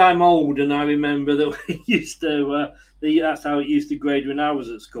only because I'm old and I remember that we used to, that's how it used to grade when I was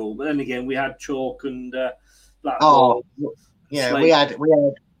at school. But then again, we had chalk and blackboard. Oh, yeah, we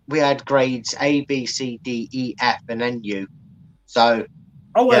had grades A, B, C, D, E, F, and then U. So.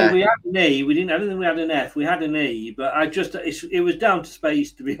 Oh well, we had an E. I don't think we had an F. We had an E, but it was down to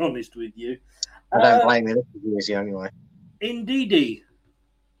space, to be honest with you. I don't blame you. This is easy anyway. Ndidi.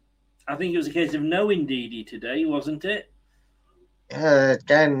 I think it was a case of no Ndidi today, wasn't it? Yeah,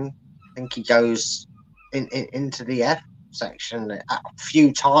 again, I think he goes into the F section. A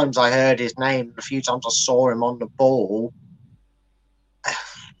few times I heard his name, a few times I saw him on the ball.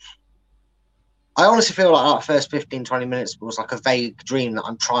 I honestly feel like that first 15, 20 minutes was like a vague dream that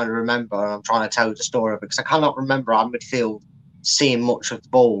I'm trying to remember, and I'm trying to tell you the story of it because I cannot remember our midfield seeing much of the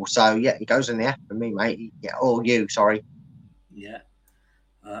ball. So, yeah, he goes in the F for me, mate. Yeah, or you, sorry. Yeah.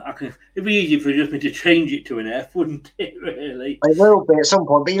 It'd be easy for just me to change it to an F, wouldn't it, really? It will be at some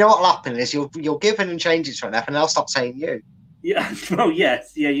point, but you know what will happen is you'll give in and change it to an F, and they'll stop saying you. Yeah, well,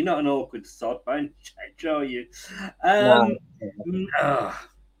 yes. Yeah, you're not an awkward sod by any stretch, are you?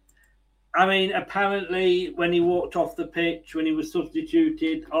 I mean, apparently, when he walked off the pitch, when he was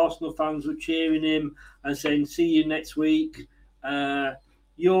substituted, Arsenal fans were cheering him and saying, "See you next week."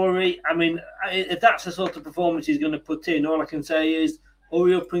 Yuri, I mean, if that's the sort of performance he's going to put in, all I can say is,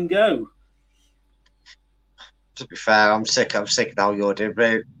 hurry up and go. To be fair, I'm sick of how you're doing,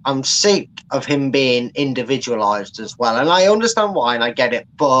 but I'm sick of him being individualised as well. And I understand why, and I get it,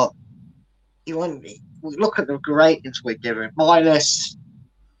 but look at the ratings we're giving. Minus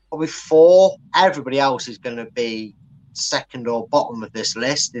probably 4. Everybody else is going to be second or bottom of this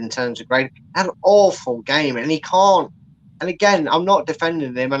list in terms of grade. An awful game, and he can't. And again, I'm not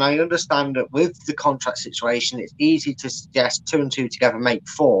defending him, and I understand that with the contract situation, it's easy to suggest 2 and 2 together make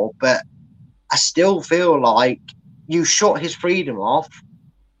 4, but I still feel like you shut his freedom off.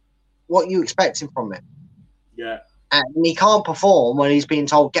 What are you expecting from him? Yeah. And he can't perform when he's being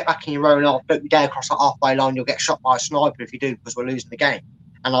told, get back in your own half, don't you dare cross that halfway line, you'll get shot by a sniper if you do because we're losing the game.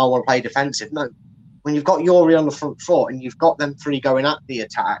 And I want to play defensive. No. When you've got Yuri on the front foot and you've got them 3 going at the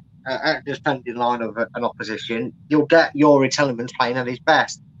attack, at the defending line of an opposition, you'll get Yuri Tielemans playing at his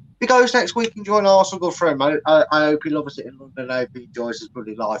best. If he goes next week and join Arsenal, good for him. I hope he loves it in London. I hope he enjoys his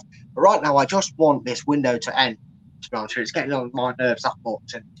bloody life. But right now, I just want this window to end, to be honest with you. It's getting on my nerves that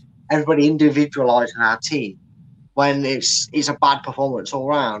much. And everybody individualising our team when it's a bad performance all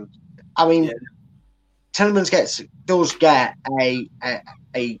round. I mean, Tielemans does get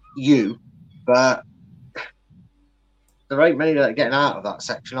a U, but there ain't many that are getting out of that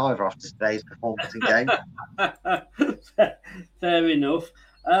section either after today's performance in game. Fair enough.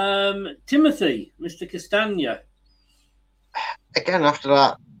 Timothy, Mr. Castagna. Again, after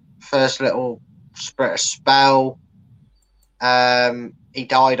that first little spell, he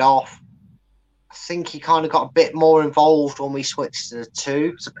died off. I think he kind of got a bit more involved when we switched to the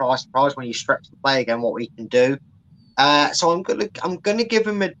 2. Surprise, surprise, when you stretch the play again, what we can do. So I'm gonna give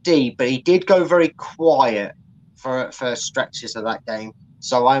him a D, but he did go very quiet for stretches of that game.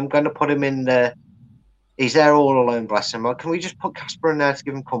 So I'm gonna put him in the. He's there all alone, bless him. Can we just put Casper in there to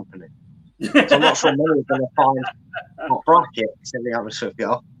give him company? So I'm not sure we're going to find what bracket, to be honest with you.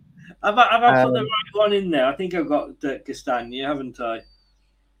 Have I put the right one in there? I think I've got Castagna, haven't I?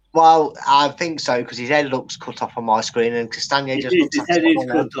 Well, I think so, because his head looks cut off on my screen, and Castagna just looks his head is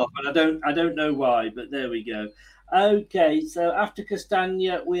cut off, and I don't know why, but there we go. Okay, so after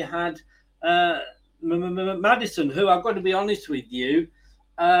Castagna, we had Maddison, who I've got to be honest with you.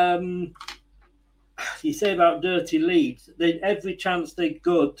 You say about dirty Leeds, every chance they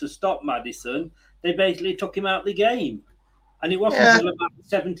got to stop Maddison, they basically took him out of the game. And it wasn't until about the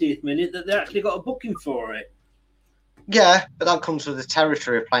 70th minute that they actually got a booking for it. Yeah, but that comes with the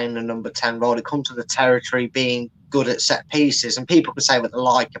territory of playing the number 10 role. It comes with the territory being good at set pieces. And people can say what they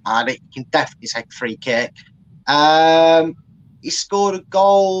like about it. You can definitely take a free kick. He scored a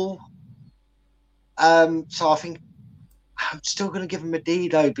goal. So I think I'm still going to give him a D,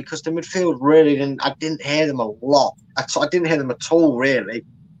 though, because the midfield really didn't. I didn't hear them a lot. I didn't hear them at all, really.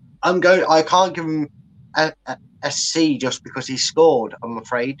 I can't give him a C just because he scored, I'm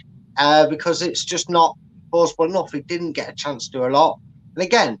afraid, because it's just not plausible enough. He didn't get a chance to do a lot. And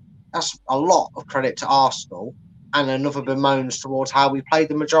again, that's a lot of credit to Arsenal and another bemoans towards how we played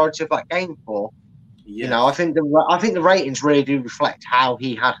the majority of that game for. Yes. You know, I think the ratings really do reflect how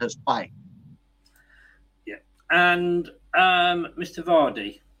he had us play. Yeah, and Mr.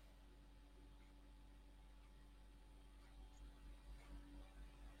 Vardy.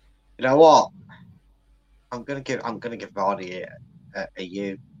 You know what? I'm gonna give Vardy a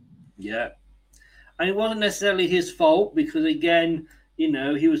U. Yeah, and it wasn't necessarily his fault because again, you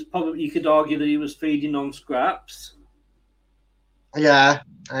know, he was probably, you could argue that he was feeding on scraps. Yeah,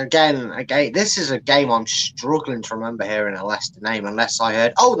 again, this is a game I'm struggling to remember hearing a Leicester name unless I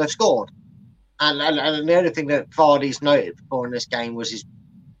heard, oh, they've scored. And the only thing that Vardy's noted for in this game was his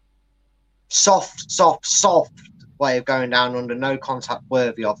soft way of going down under no contact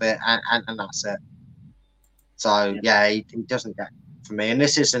worthy of it, and that's it. So, yeah, he doesn't get it for me. And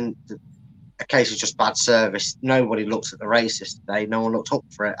this isn't a case of just bad service. Nobody looks at the races today. No one looked up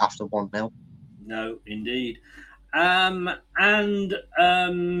for it after 1-0. No, indeed. And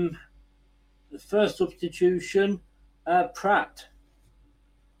the first substitution, Pratt.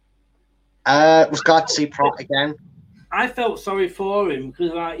 Was glad to see Pratt again. I felt sorry for him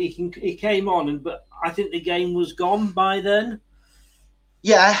because he came on, but I think the game was gone by then.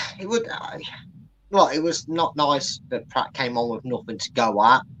 Yeah, it would. Well, it was not nice that Pratt came on with nothing to go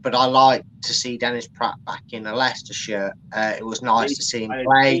at, but I like to see Dennis Pratt back in a Leicester shirt. It was nice to see him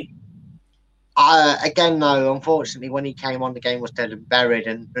play. Again, though, unfortunately, when he came on, the game was dead and buried,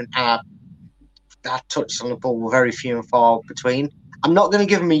 and our touches on the ball were very few and far between. I'm not going to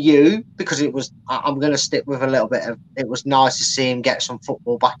give him a U because it was. I'm going to stick with a little bit of. It was nice to see him get some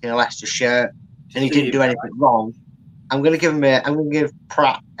football back in a Leicester shirt, and he didn't do anything wrong. I'm going to give him I'm going to give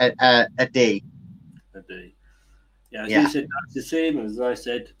Pratt a D. A D. Yeah, you said nice to see him, as I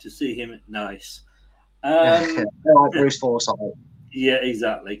said to see him nice. Like Bruce Forsyth. Yeah,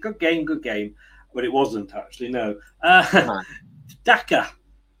 exactly. Good game, but it wasn't actually. No. Daka.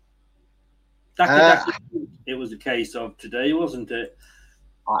 It was a case of today, wasn't it?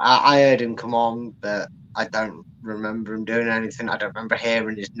 I heard him come on, but I don't remember him doing anything. I don't remember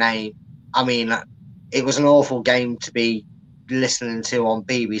hearing his name. I mean, it was an awful game to be listening to on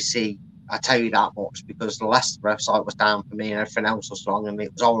BBC. I tell you that much because the Leicester website was down for me and everything else was wrong, and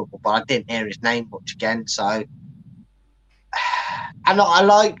it was horrible. But I didn't hear his name much again. So, and I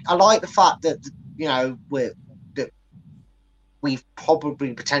like the fact that we've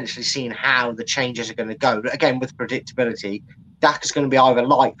probably potentially seen how the changes are going to go. Again, with predictability, Daka's going to be either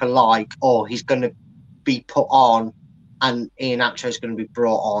like for like, or he's going to be put on, and Iheanacho is going to be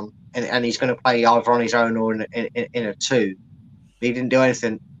brought on, and he's going to play either on his own or in a two. But he didn't do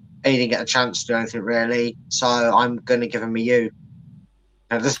anything. He didn't get a chance to do anything really. So I'm going to give him a U.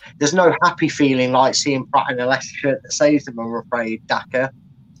 Now, there's no happy feeling like seeing Pratt in a Leicester shirt that saves him, I'm afraid, Daka.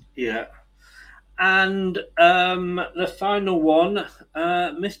 Yeah. And the final one,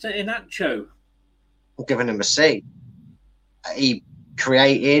 Mr. Iheanacho. I'm giving him a C. He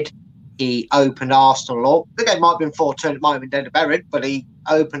created, he opened Arsenal up. The game might have been 4-2, it might have been dead and buried, but he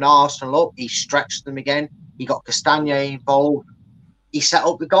opened Arsenal up, he stretched them again, he got Castagna involved, he set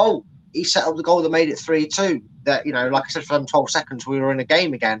up the goal. He set up the goal that made it 3-2. That, you know, like I said, for them 12 seconds, we were in a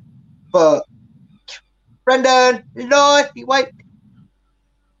game again. But, Brendan, wait.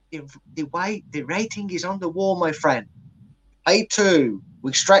 The rating is on the wall, my friend. A2.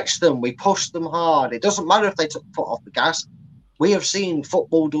 We stretch them. We push them hard. It doesn't matter if they took the foot off the gas. We have seen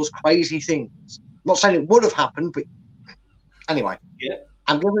football does crazy things. I'm not saying it would have happened, but anyway. Yeah.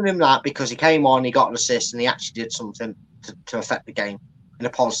 I'm giving him that because he came on, he got an assist, and he actually did something to affect the game in a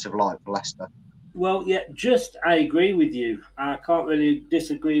positive light for Leicester. Well, yeah, I agree with you. I can't really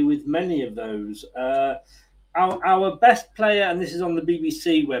disagree with many of those. Our best player, and this is on the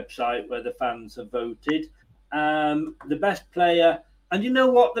BBC website where the fans have voted, the best player, and you know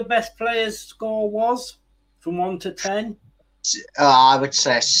what the best player's score was from 1 to 10? I would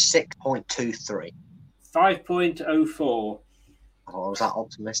say 6.23. 5.04. Oh, was that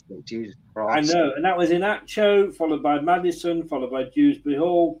optimistic? Jesus Christ. I know, and that was Iheanacho, followed by Maddison, followed by Dewsbury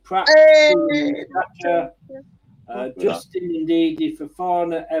Hall, Pratt, Thatcher, Justin Ndidi,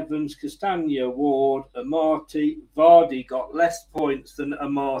 Fofana, Evans, Castagna, Ward, Amati. Vardy got less points than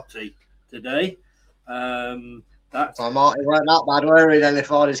Amati today. Marty weren't that bad, were he, then, if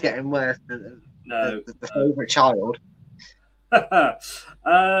Vardy's getting worse? No. The favourite child.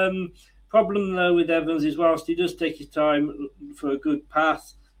 Problem, though, with Evans is whilst he does take his time for a good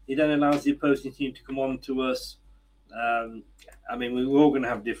pass, he then allows the opposing team to come on to us. I mean, we're all going to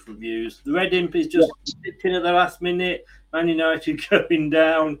have different views. The Red Imp is just in at the last minute. Man United going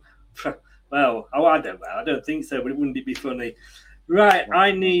down. Well, I don't think so, but wouldn't it be funny? Right,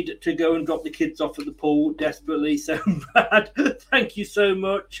 I need to go and drop the kids off at the pool desperately. So, Brad, thank you so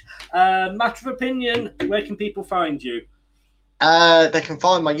much. Matter of Opinion, where can people find you? They can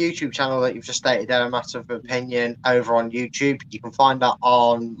find my YouTube channel that you've just stated there, A Matter of Opinion, over on YouTube. You can find that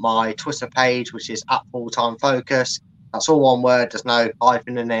on my Twitter page, which is @FullTimeFocus. That's all one word. There's no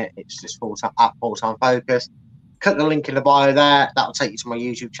hyphen in it. It's just @FullTimeFocus. Click the link in the bio there. That'll take you to my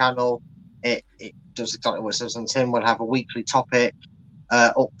YouTube channel. It does exactly what it says on tin. We'll have a weekly topic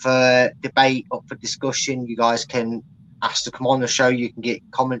up for debate, up for discussion. You guys can ask to come on the show. You can get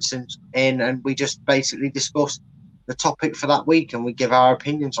comments in, and we just basically discuss the topic for that week, and we give our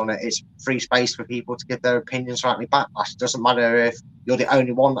opinions on it. It's free space for people to give their opinions rightly back. It doesn't matter if you're the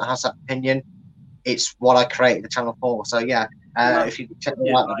only one that has that opinion. It's what I created the channel for. So yeah, if you could check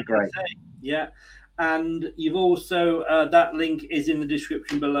it out, that'd be great. Yeah, and you've also that link is in the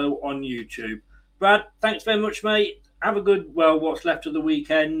description below on YouTube. Brad, thanks very much, mate. Have a good what's left of the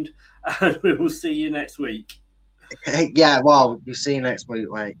weekend, and we will see you next week. Yeah, well, we'll see you next week,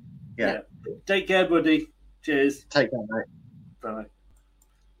 mate. Yeah. Take care, buddy. Cheers. Take care, mate. Bye.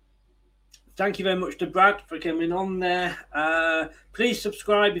 Thank you very much to Brad for coming on there. Please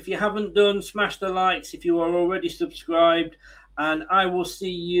subscribe if you haven't done. Smash the likes if you are already subscribed. And I will see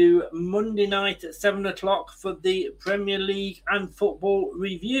you Monday night at 7 o'clock for the Premier League and football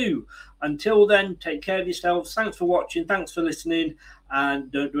review. Until then, take care of yourselves. Thanks for watching. Thanks for listening.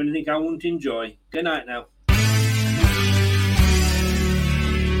 And don't do anything I won't enjoy. Good night now.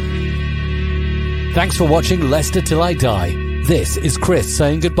 Thanks for watching Leicester Till I Die. This is Chris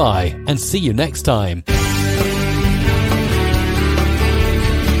saying goodbye and see you next time.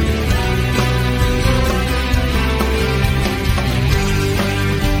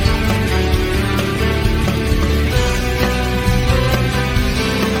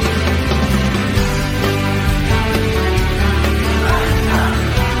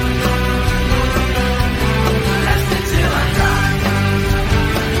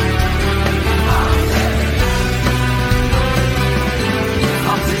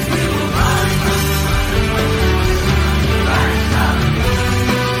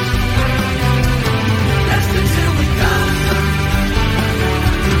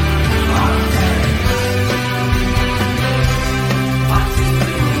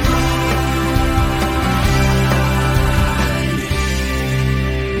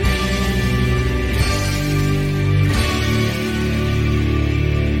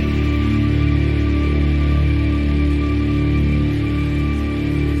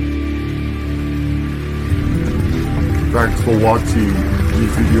 Thanks for watching.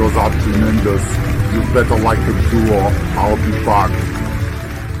 These videos are tremendous. You better like them too, or I'll be back.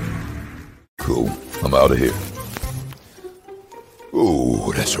 Cool. I'm out of here.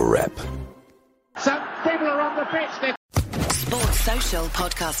 Ooh, that's a wrap. Some people are on the pitch. Sports Social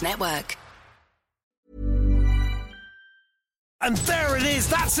Podcast Network. And there it is,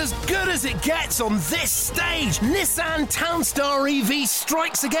 that's as good as it gets on this stage. Nissan Townstar EV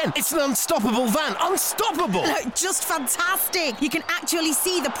strikes again. It's an unstoppable van, unstoppable. Look, just fantastic. You can actually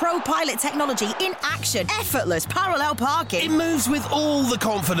see the ProPilot technology in action. Effortless parallel parking. It moves with all the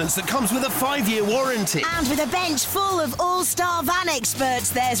confidence that comes with a 5-year warranty. And with a bench full of all-star van experts,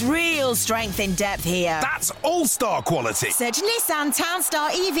 there's real strength in depth here. That's all-star quality. Search Nissan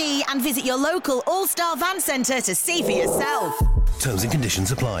Townstar EV and visit your local all-star van centre to see for yourself. Terms and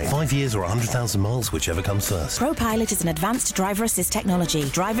conditions apply. 5 years or 100,000 miles, whichever comes first. ProPilot is an advanced driver assist technology.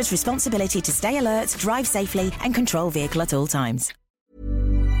 Driver's responsibility to stay alert, drive safely, and control vehicle at all times.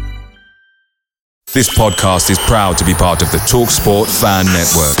 This podcast is proud to be part of the TalkSport Fan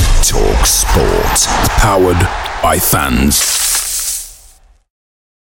Network. TalkSport. Powered by fans.